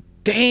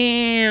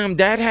 Damn,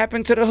 that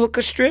happened to the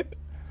hooker strip?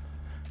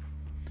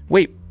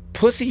 Wait,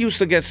 pussy used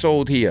to get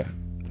sold here.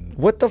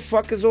 What the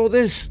fuck is all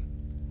this?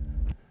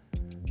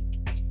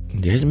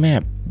 there's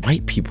mad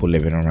white people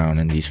living around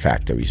in these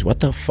factories. What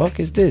the fuck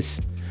is this?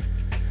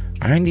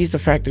 Aren't these the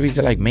factories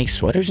that like make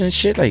sweaters and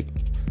shit? Like,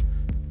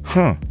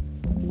 huh?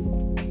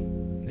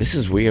 This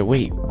is weird.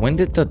 Wait, when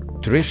did the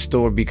thrift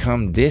store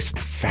become this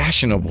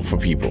fashionable for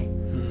people?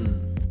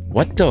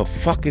 What the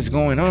fuck is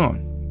going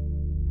on?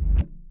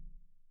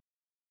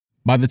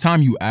 By the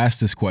time you ask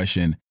this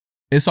question,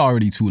 it's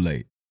already too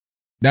late.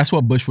 That's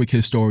what Bushwick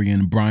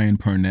historian Brian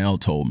Purnell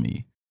told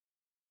me.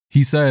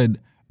 He said,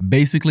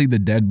 basically the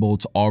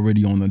deadbolt's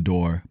already on the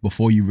door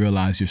before you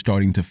realize you're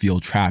starting to feel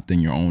trapped in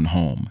your own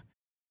home.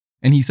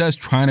 And he says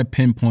trying to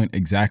pinpoint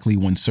exactly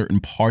when certain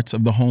parts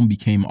of the home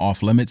became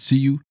off limits to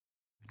you,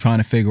 trying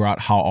to figure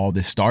out how all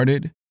this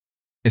started,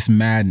 it's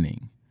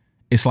maddening.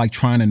 It's like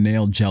trying to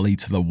nail jelly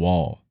to the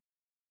wall.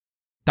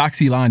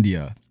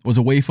 Taxilandia was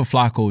a way for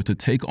Flako to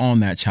take on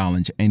that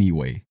challenge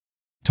anyway,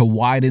 to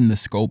widen the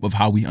scope of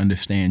how we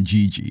understand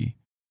Gigi.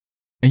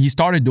 And he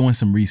started doing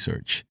some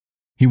research.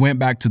 He went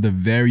back to the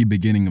very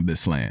beginning of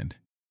this land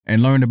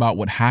and learned about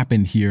what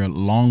happened here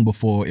long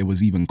before it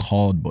was even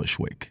called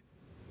Bushwick.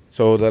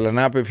 So the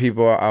Lenape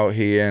people are out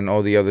here, and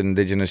all the other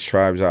indigenous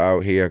tribes are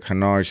out here.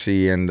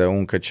 Canarsie and the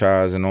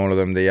Uncachas and all of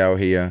them, they out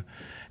here.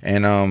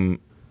 And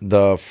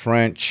the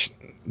French,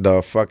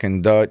 the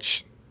fucking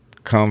Dutch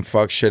come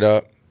fuck shit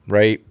up,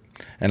 right?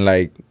 And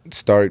like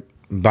start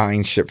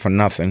buying shit for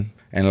nothing.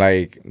 And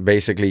like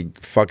basically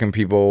fucking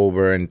people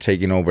over and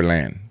taking over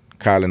land,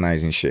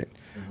 colonizing shit.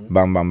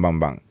 Bang, bang, bang,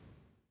 bang.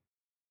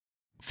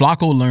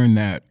 Flako learned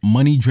that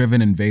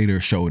money-driven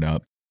invaders showed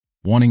up,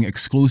 wanting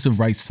exclusive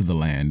rights to the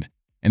land,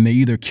 and they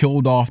either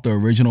killed off the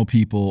original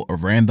people or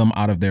ran them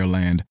out of their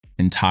land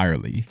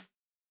entirely.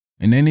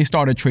 And then they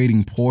started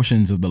trading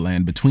portions of the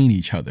land between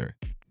each other,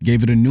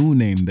 gave it a new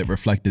name that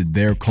reflected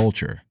their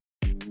culture.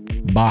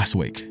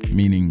 Bushwick,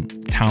 meaning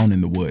town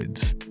in the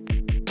woods.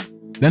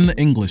 Then the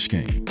English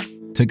came,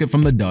 took it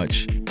from the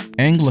Dutch,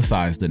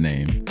 anglicized the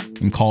name,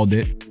 and called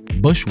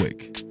it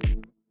Bushwick.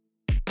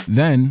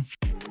 Then,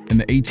 in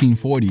the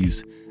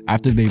 1840s,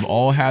 after they've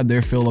all had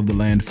their fill of the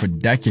land for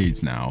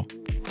decades now,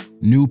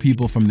 new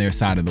people from their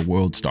side of the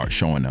world start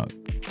showing up.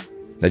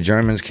 The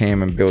Germans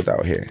came and built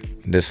out here.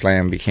 This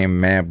land became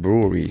mad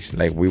breweries.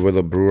 Like, we were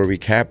the brewery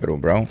capital,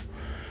 bro.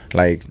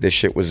 Like, this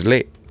shit was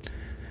lit.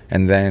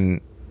 And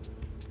then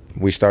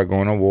we start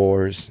going to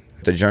wars.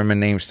 The German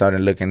name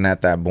started looking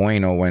at that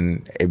bueno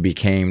when it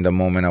became the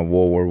moment of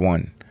World War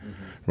I,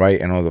 right?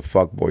 And all the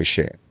fuckboy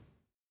shit.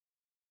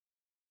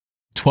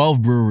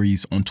 12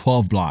 breweries on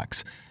 12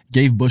 blocks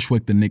gave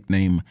Bushwick the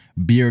nickname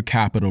Beer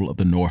Capital of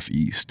the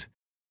Northeast.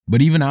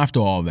 But even after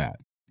all that,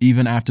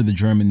 even after the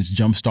Germans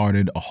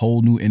jump-started a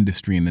whole new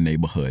industry in the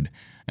neighborhood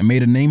and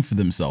made a name for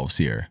themselves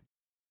here,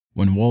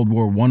 when World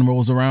War I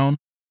rolls around,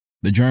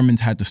 the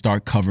Germans had to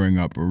start covering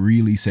up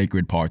really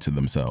sacred parts of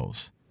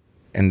themselves.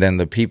 And then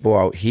the people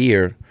out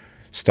here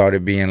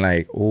started being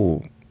like,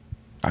 ooh,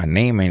 our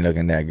name ain't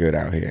looking that good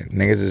out here.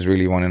 Niggas is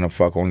really wanting to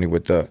fuck only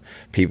with the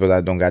people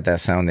that don't got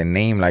that sounding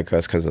name like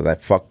us because of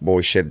that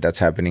fuckboy shit that's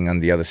happening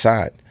on the other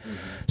side.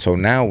 So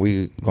now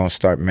we gonna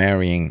start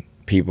marrying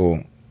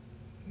people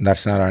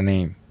that's not our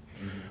name.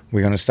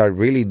 We're gonna start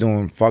really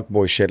doing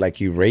fuckboy shit,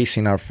 like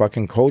erasing our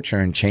fucking culture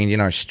and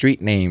changing our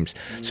street names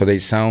so they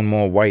sound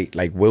more white,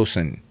 like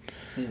Wilson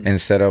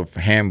instead of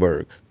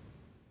Hamburg.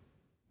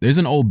 There's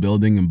an old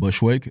building in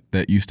Bushwick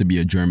that used to be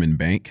a German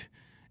bank,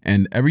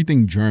 and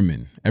everything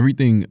German,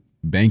 everything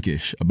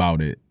bankish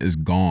about it is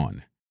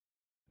gone,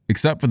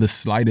 except for the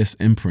slightest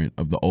imprint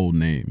of the old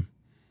name.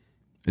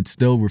 It's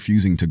still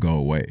refusing to go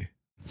away.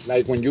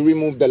 Like when you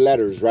remove the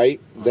letters, right?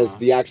 There's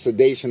the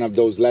oxidation of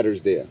those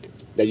letters there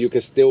that you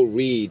can still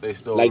read,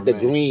 like the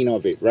green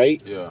of it,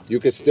 right? Yeah. You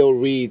can still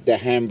read the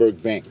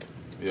Hamburg Bank.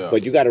 Yeah.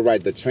 But you got to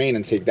ride the train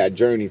and take that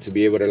journey to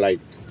be able to, like,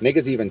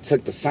 niggas even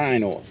took the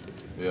sign off.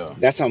 Yeah.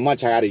 That's how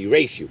much I got to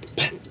erase you.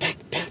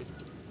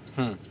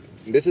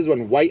 This is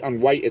when white on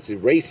white is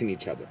erasing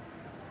each other.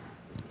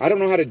 I don't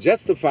know how to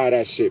justify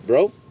that shit,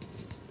 bro.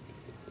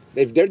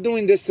 If they're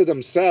doing this to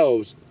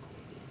themselves,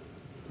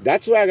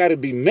 that's why I got to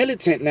be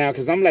militant now,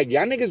 because I'm like,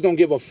 y'all niggas don't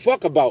give a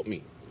fuck about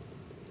me.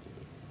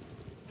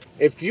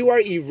 If you are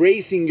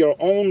erasing your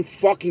own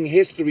fucking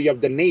history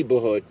of the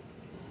neighborhood,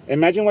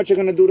 imagine what you're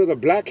going to do to the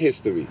black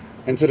history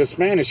and to the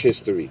Spanish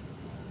history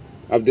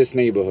of this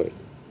neighborhood.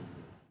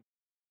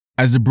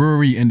 As the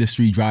brewery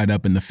industry dried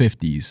up in the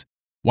 50s,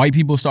 white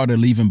people started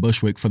leaving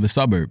Bushwick for the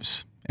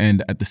suburbs.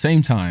 And at the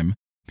same time,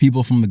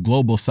 people from the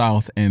global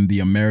South and the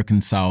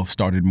American South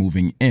started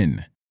moving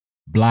in.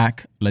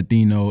 Black,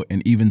 Latino,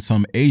 and even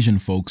some Asian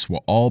folks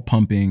were all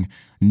pumping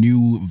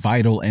new,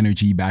 vital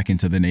energy back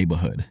into the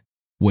neighborhood.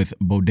 With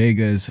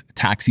bodegas,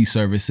 taxi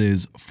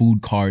services,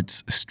 food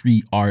carts,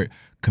 street art,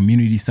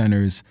 community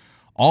centers,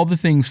 all the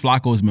things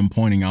Flako has been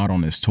pointing out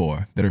on his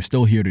tour that are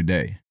still here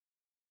today.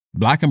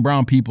 Black and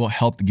brown people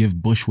helped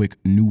give Bushwick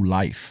new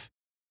life,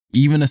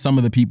 even as some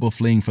of the people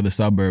fleeing for the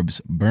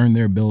suburbs burned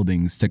their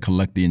buildings to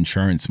collect the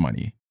insurance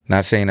money.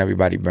 Not saying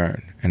everybody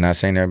burned, and not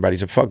saying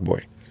everybody's a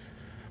fuckboy,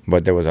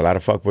 but there was a lot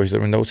of fuckboys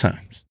during those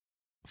times.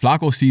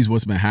 Flako sees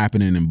what's been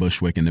happening in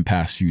Bushwick in the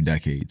past few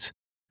decades,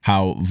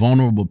 how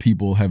vulnerable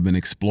people have been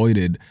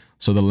exploited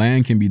so the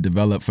land can be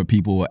developed for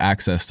people with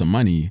access to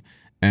money.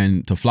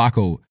 And to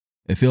Flako,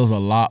 it feels a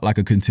lot like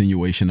a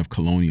continuation of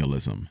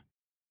colonialism.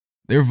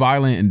 They're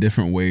violent in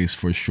different ways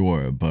for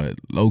sure, but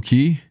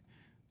low-key,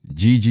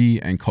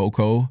 Gigi and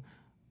Coco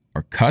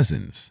are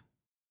cousins.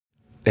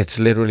 It's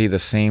literally the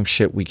same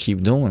shit we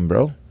keep doing,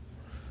 bro.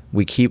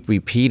 We keep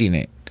repeating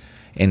it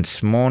in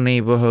small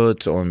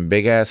neighborhoods or in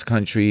big-ass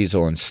countries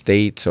or in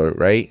states, or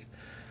right?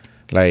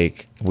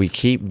 Like, we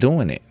keep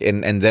doing it.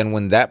 And then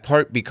when that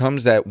part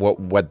becomes that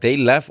what they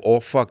left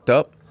all fucked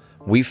up,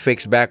 we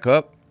fix back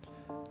up,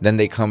 then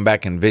they come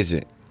back and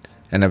visit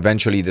and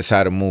eventually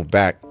decide to move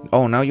back.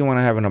 Oh, now you want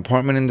to have an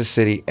apartment in the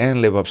city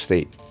and live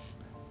upstate.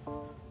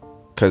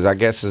 Because I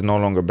guess it's no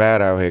longer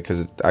bad out here,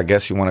 because I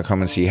guess you want to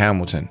come and see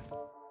Hamilton.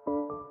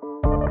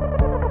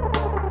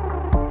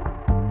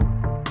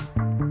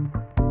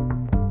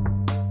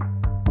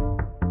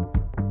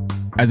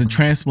 As a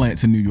transplant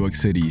to New York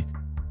City,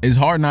 it's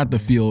hard not to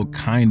feel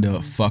kinda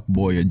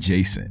fuckboy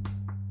adjacent.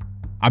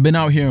 I've been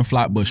out here in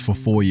Flatbush for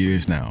 4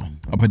 years now,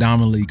 a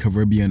predominantly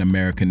Caribbean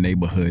American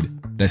neighborhood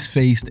that's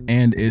faced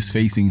and is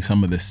facing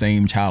some of the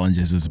same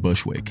challenges as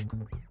Bushwick.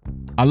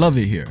 I love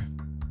it here.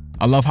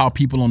 I love how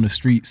people on the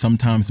street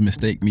sometimes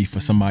mistake me for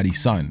somebody's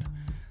son.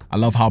 I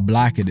love how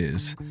black it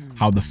is,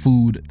 how the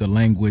food, the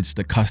language,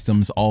 the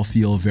customs all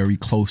feel very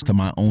close to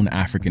my own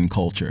African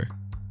culture.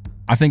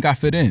 I think I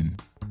fit in.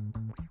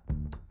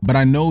 But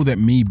I know that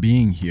me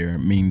being here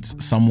means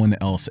someone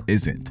else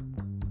isn't.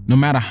 No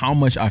matter how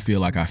much I feel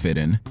like I fit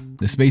in,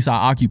 the space I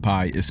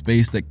occupy is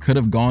space that could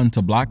have gone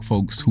to black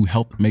folks who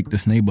helped make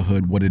this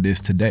neighborhood what it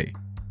is today.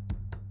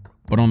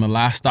 But on the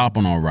last stop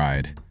on our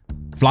ride,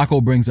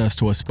 Flako brings us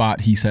to a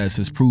spot he says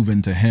has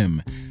proven to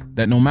him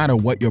that no matter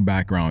what your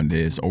background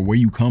is or where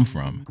you come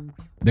from,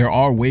 there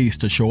are ways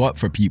to show up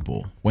for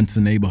people once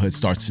the neighborhood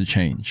starts to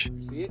change.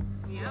 See it?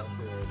 Yep.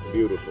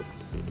 Beautiful.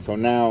 So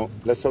now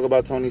let's talk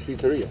about Tony's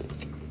Pizzeria.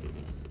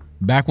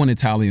 Back when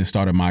Italians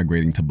started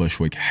migrating to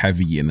Bushwick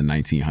heavy in the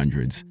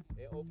 1900s,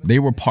 they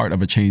were part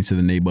of a change to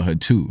the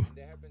neighborhood too.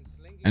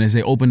 And as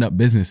they opened up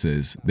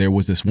businesses, there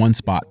was this one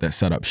spot that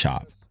set up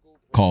shop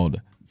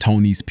called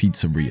Tony's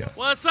Pizzeria.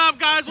 What's up,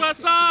 guys?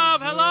 What's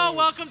up? Hello,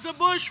 welcome to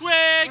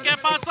Bushwick. ¿Qué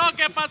pasó?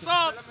 ¿Qué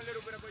pasó?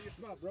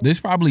 There's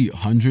probably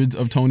hundreds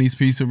of Tony's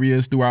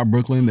Pizzerias throughout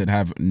Brooklyn that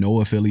have no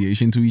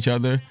affiliation to each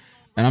other,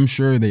 and I'm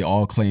sure they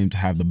all claim to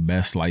have the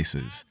best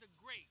slices.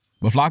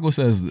 But Flako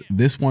says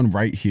this one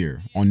right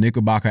here on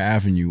Knickerbocker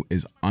Avenue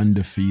is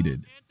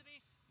undefeated.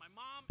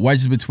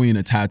 Wedged between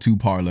a tattoo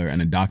parlor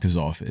and a doctor's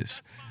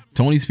office,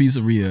 Tony's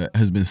Pizzeria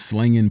has been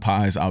slinging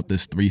pies out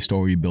this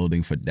 3-story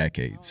building for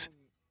decades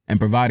and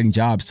providing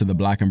jobs to the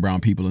black and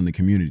brown people in the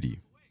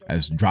community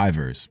as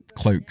drivers,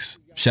 clerks,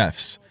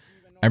 chefs,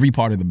 every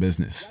part of the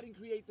business.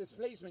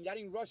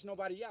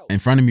 In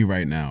front of me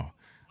right now,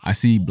 I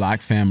see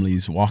black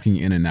families walking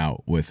in and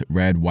out with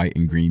red, white,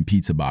 and green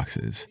pizza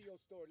boxes.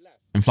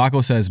 And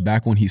Flako says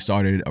back when he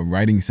started a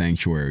writing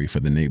sanctuary for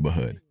the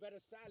neighborhood,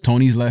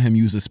 Tony's let him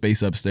use the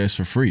space upstairs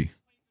for free.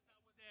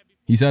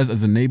 He says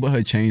as the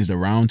neighborhood changed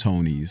around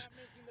Tony's,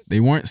 they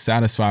weren't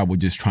satisfied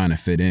with just trying to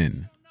fit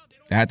in.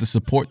 They had to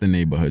support the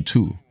neighborhood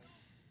too.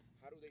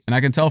 And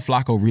I can tell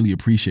Flako really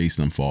appreciates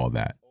them for all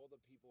that.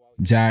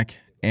 Jack,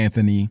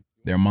 Anthony,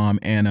 their mom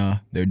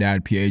Anna, their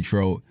dad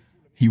Pietro,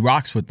 he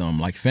rocks with them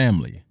like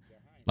family,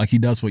 like he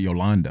does with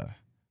Yolanda.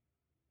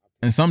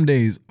 And some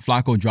days,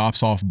 Flako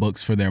drops off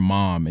books for their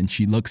mom and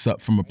she looks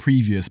up from a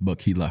previous book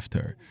he left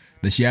her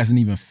that she hasn't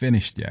even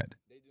finished yet.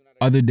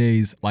 Other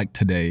days, like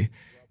today,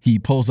 he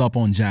pulls up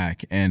on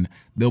Jack and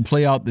they'll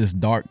play out this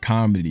dark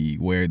comedy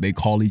where they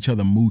call each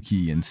other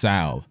Mookie and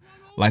Sal,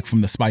 like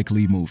from the Spike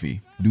Lee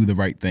movie, Do the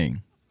Right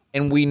Thing.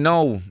 And we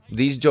know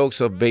these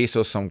jokes are based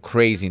on some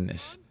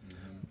craziness,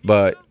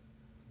 but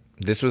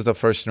this was the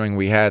first string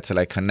we had to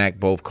like connect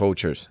both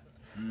cultures,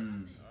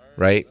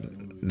 right?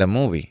 The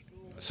movie.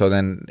 So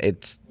then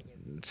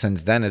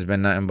since then it's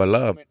been nothing but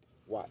love.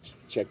 Watch,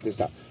 check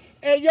this out.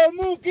 Hey, yo,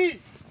 Mookie!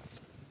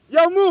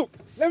 Yo, Mook!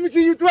 Let me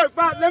see you twerk,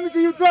 Bob! Let me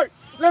see you twerk!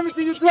 Let me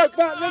see you twerk,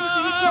 Bob! Let me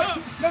see you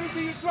twerk! Let me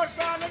see you twerk,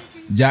 Bob! Let me see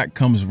you... Jack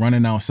comes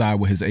running outside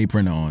with his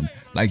apron on,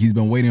 like he's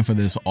been waiting for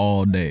this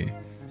all day.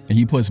 And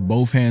he puts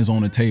both hands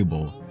on the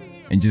table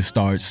and just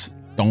starts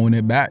throwing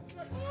it back.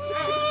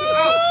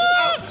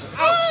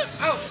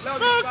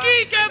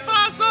 Mookie, ¿qué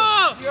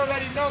pasó? You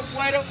already know,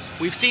 Guido.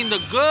 We've seen the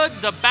good,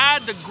 the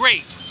bad, the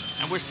great,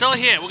 and we're still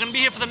here. We're gonna be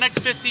here for the next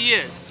 50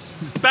 years.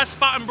 Best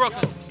spot in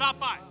Brooklyn. Stop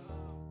by.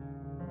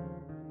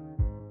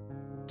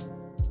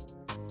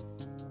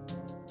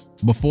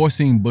 Before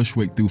seeing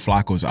Bushwick through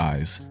Flako's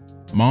eyes,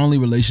 my only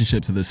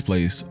relationship to this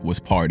place was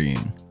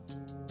partying.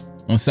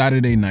 On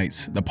Saturday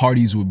nights, the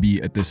parties would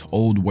be at this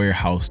old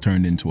warehouse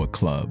turned into a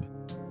club.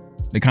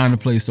 The kind of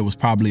place that was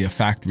probably a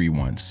factory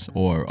once,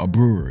 or a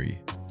brewery.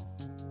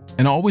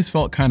 And it always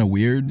felt kind of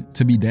weird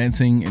to be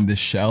dancing in this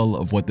shell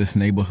of what this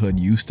neighborhood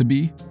used to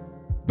be.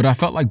 But I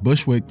felt like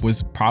Bushwick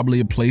was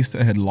probably a place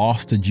that had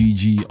lost to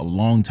GG a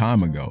long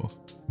time ago.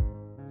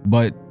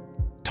 But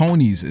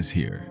Tony's is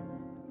here,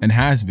 and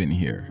has been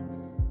here.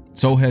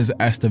 So has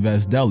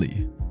Estevez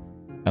Deli,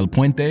 El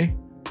Puente,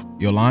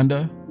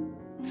 Yolanda,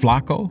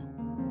 Flako.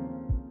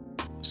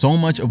 So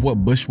much of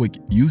what Bushwick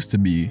used to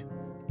be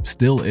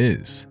still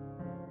is.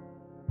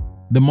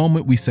 The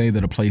moment we say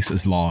that a place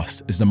is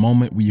lost is the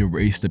moment we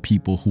erase the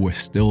people who are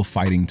still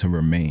fighting to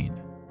remain.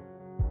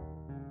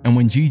 And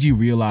when Gigi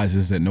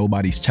realizes that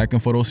nobody's checking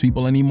for those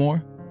people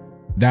anymore,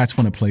 that's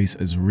when a place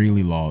is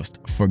really lost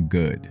for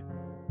good.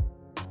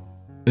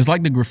 It's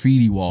like the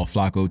graffiti wall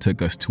Flako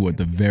took us to at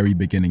the very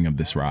beginning of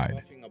this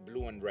ride.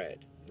 Blue and red,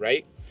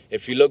 right?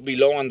 If you look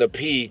below on the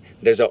P,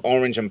 there's an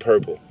orange and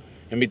purple.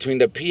 In between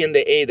the P and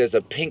the A, there's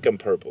a pink and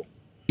purple.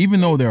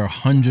 Even though there are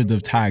hundreds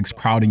of tags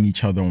crowding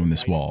each other on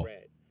this wall,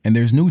 and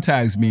there's new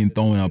tags being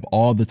thrown up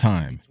all the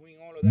time,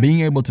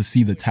 being able to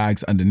see the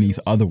tags underneath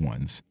other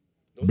ones,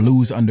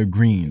 blues under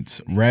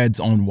greens, reds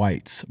on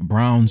whites,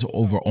 browns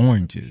over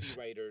oranges,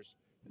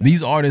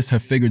 these artists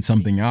have figured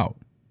something out.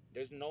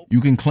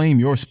 You can claim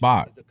your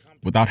spot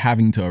without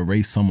having to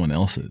erase someone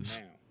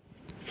else's.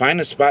 Find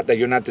a spot that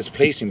you're not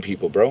displacing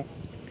people, bro.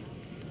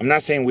 I'm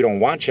not saying we don't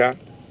want ya.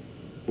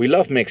 We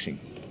love mixing.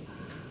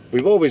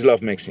 We've always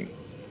loved mixing.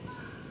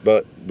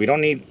 But we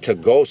don't need to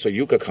go so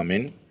you could come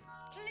in.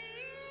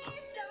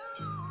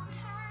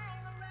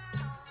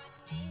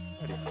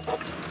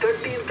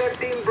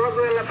 1313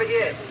 Broadway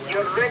Lafayette.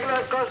 Your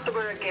regular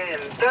customer again.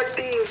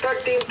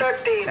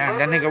 1313. Damn,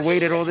 that nigga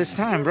waited all this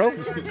time, bro.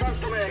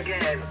 Customer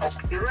again.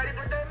 You ready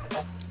for them?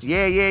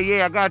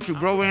 Yeah, I got you,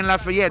 bro. We're in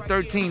Lafayette.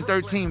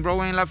 1313, bro.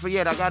 We're in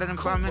Lafayette. I got it in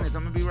 5 minutes.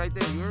 I'm gonna be right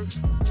there. You heard?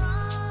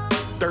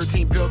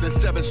 13 buildings,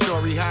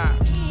 7-story high.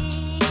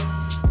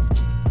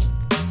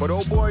 But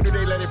oh boy, do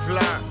they let it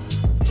fly.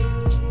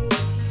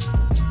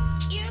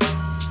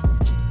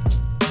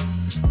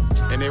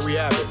 And there we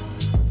have it.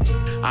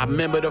 I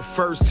remember the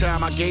first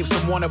time I gave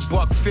someone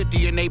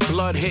 $1.50 and they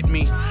blood hit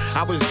me.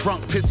 I was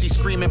drunk, pissy,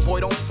 screaming,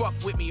 boy, don't fuck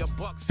with me.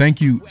 Thank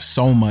you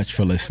so much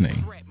for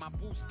listening.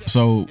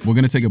 So we're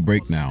going to take a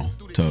break now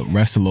to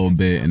rest a little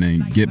bit and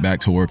then get back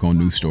to work on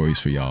new stories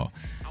for y'all.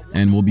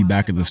 And we'll be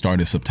back at the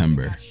start of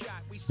September.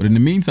 But in the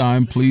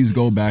meantime, please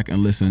go back and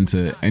listen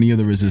to any of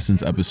the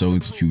Resistance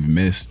episodes that you've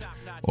missed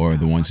or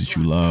the ones that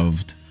you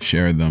loved,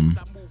 share them,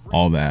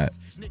 all that.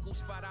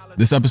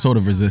 This episode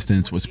of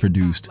Resistance was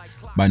produced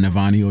by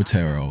Navani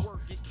Otero,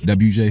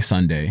 WJ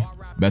Sunday,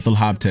 Bethel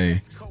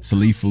Habte,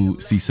 Salifu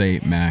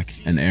Cisse Mack,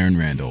 and Aaron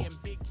Randall,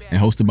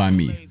 and hosted by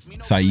me,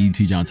 Saeed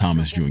Tijan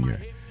Thomas Jr.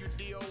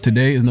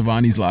 Today is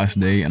Navani's last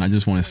day, and I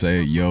just want to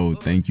say,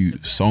 thank you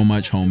so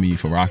much, homie,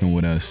 for rocking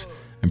with us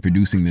and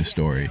producing this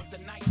story.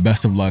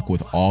 Best of luck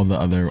with all the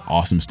other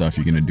awesome stuff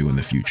you're going to do in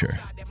the future.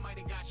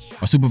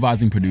 Our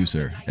supervising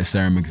producer is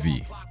Sarah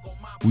McVie.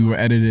 We were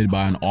edited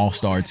by an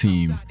all-star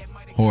team: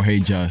 Jorge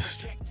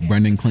Just,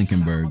 Brendan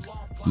Klinkenberg,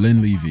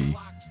 Lynn Levy,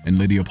 and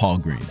Lydia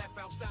Paul-Green.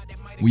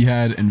 We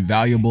had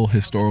invaluable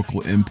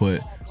historical input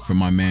from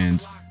my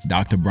mans,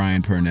 Dr.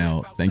 Brian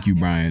Purnell. Thank you,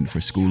 Brian,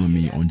 for schooling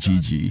me on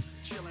GG.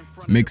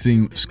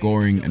 Mixing,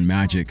 scoring, and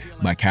magic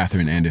by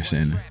Catherine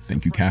Anderson.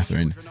 Thank you,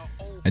 Catherine.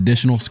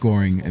 Additional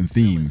scoring and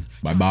theme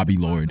by Bobby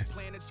Lord.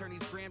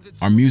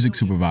 Our music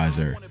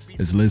supervisor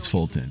is Liz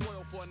Fulton.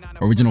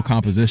 Original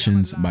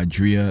compositions by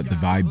Drea the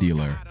Vibe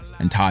Dealer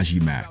and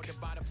Taji Mack.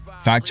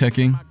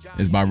 Fact-checking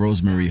is by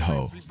Rosemary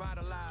Ho.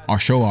 Our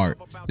show art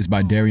is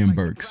by Darian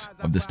Burks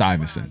of the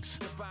Stuyvesants.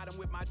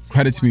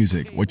 Credits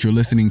music, what you're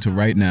listening to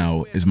right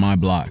now, is My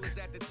Block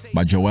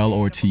by Joel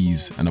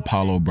Ortiz and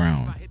Apollo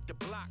Brown.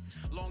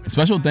 A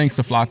special thanks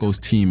to Flako's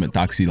team at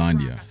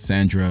Taxilandia,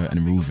 Sandra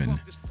and Reuven.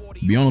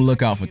 Be on the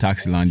lookout for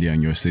Taxilandia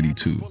in your city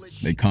too.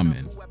 They come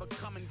in.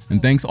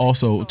 And thanks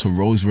also to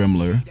Rose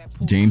Rimler,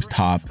 James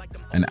Top,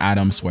 and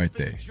Adam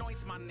Suerte.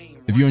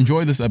 If you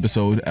enjoyed this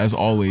episode, as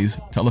always,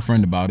 tell a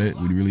friend about it.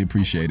 We'd really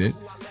appreciate it.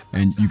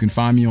 And you can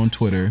find me on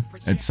Twitter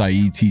at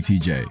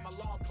SaeedTTJ.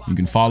 You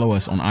can follow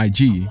us on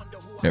IG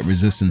at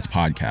Resistance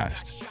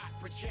Podcast.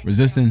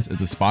 Resistance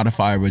is a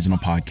Spotify original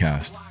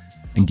podcast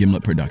and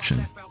Gimlet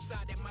production.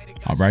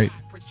 All right.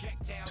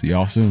 See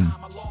y'all soon.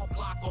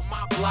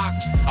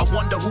 I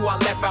wonder who I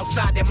left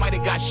outside that might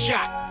have got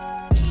shot.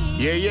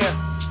 Yeah.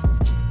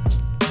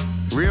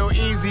 Real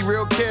easy,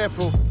 real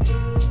careful.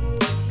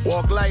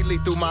 Walk lightly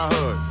through my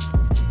hood.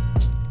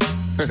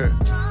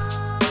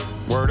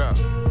 Word up.